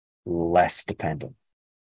be less dependent.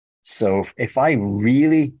 So if I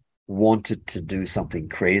really wanted to do something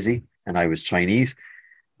crazy and I was Chinese,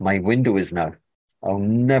 my window is now. I'll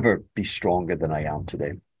never be stronger than I am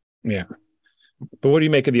today. Yeah. But what do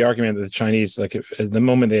you make of the argument that the Chinese, like the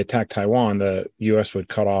moment they attack Taiwan, the U.S. would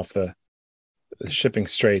cut off the shipping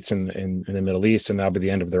straits in the Middle East, and that'll be the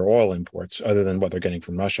end of their oil imports, other than what they're getting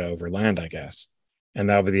from Russia over land, I guess. And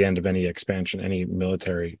that'll be the end of any expansion, any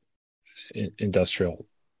military, industrial.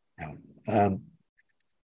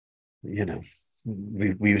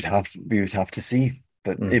 We would have to see.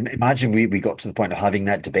 But imagine we got to the point of having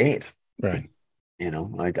that debate. Right.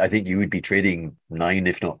 I think you would be trading 9,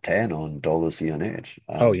 if not 10, on dollar CNH.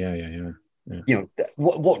 Yeah.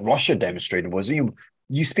 What Russia demonstrated was you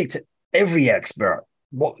speak to every expert.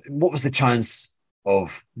 What was the chance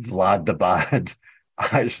of Vlad the Bad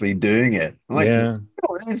actually doing it? I'm like, why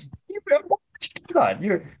would you do that?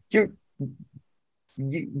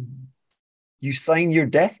 You sign your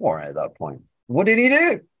death warrant at that point. What did he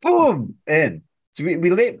do? Boom, in. So we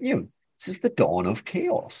live. This is the dawn of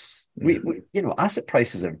chaos. Asset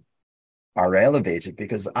prices are elevated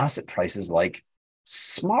because asset prices like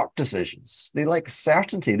smart decisions. They like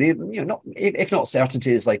certainty. They, not if not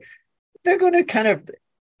certainty, it's like they're going to kind of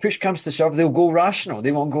push comes to shove. They'll go rational.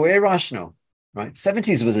 They won't go irrational. Right?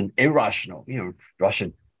 70s was an irrational.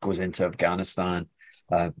 Russia goes into Afghanistan.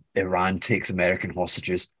 Iran takes American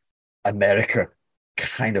hostages. America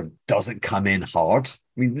kind of doesn't come in hard.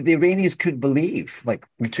 I mean, the Iranians couldn't believe, like,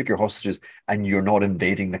 we took your hostages and you're not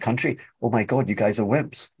invading the country. Oh my God, you guys are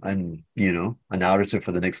wimps. And, a narrative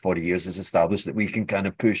for the next 40 years is established that we can kind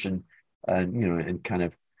of push and kind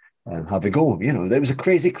of have a go. There was a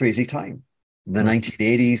crazy, crazy time. The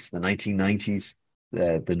 1980s, the 1990s,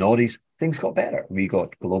 the noughties, things got better. We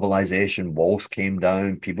got globalization, walls came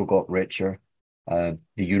down, people got richer. The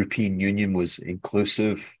European Union was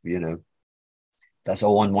inclusive, that's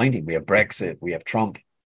all unwinding. We have Brexit, we have Trump,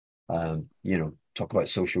 talk about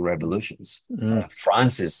social revolutions.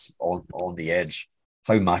 France is on the edge.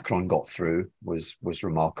 How Macron got through was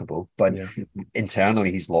remarkable, but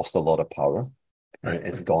internally he's lost a lot of power.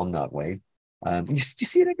 It's gone that way. You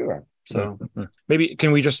see it everywhere. So maybe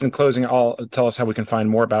can we just in closing tell us how we can find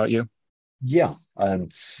more about you? Yeah.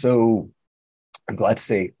 So I'm glad to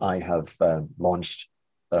say I have launched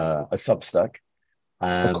a Substack.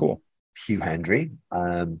 Cool. Hugh Hendry,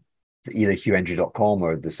 either hughhendry.com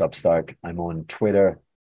or the Substack. I'm on Twitter,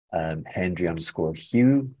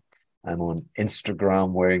 Hendry_Hugh. I'm on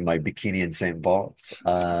Instagram wearing my bikini in St. Bart's,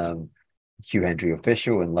 Hugh Hendry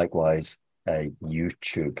Official, and likewise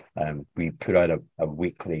YouTube. We put out a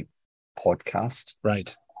weekly podcast.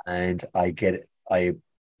 Right. And I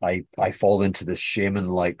I fall into this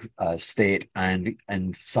shaman-like state, and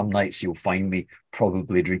some nights you'll find me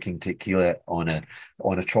probably drinking tequila on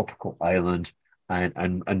a tropical island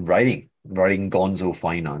and writing gonzo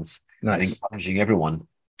finance. Nice. And encouraging everyone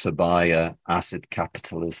to buy a acid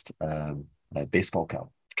capitalist baseball cap,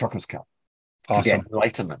 trucker's cap, Awesome. to get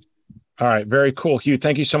enlightenment. All right, very cool, Hugh.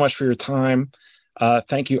 Thank you so much for your time.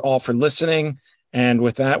 Thank you all for listening. And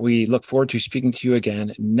with that, we look forward to speaking to you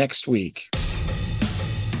again next week.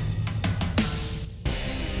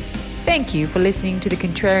 Thank you for listening to the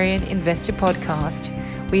Contrarian Investor Podcast.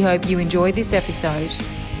 We hope you enjoyed this episode.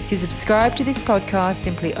 To subscribe to this podcast,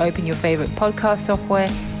 simply open your favorite podcast software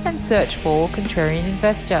and search for Contrarian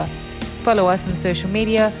Investor. Follow us on social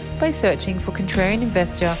media by searching for Contrarian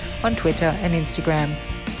Investor on Twitter and Instagram.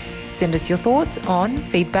 Send us your thoughts on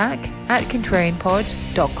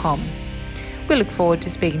feedback@contrarianpod.com. We look forward to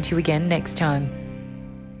speaking to you again next time.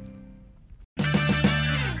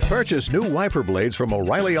 Purchase new wiper blades from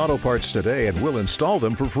O'Reilly Auto Parts today and we'll install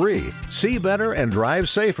them for free. See better and drive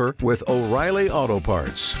safer with O'Reilly Auto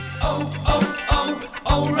Parts.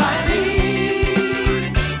 O'Reilly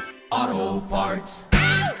Auto Parts.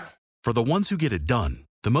 For the ones who get it done,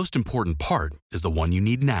 the most important part is the one you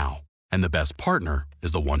need now. And the best partner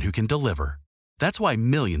is the one who can deliver. That's why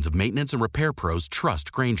millions of maintenance and repair pros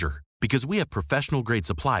trust Grainger, because we have professional-grade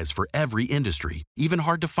supplies for every industry, even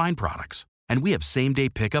hard-to-find products. And we have same-day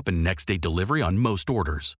pickup and next-day delivery on most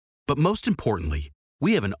orders. But most importantly,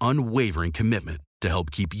 we have an unwavering commitment to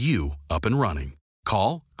help keep you up and running.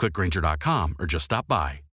 Call, click Grainger.com, or just stop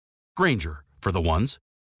by. Grainger, for the ones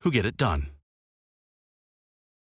who get it done.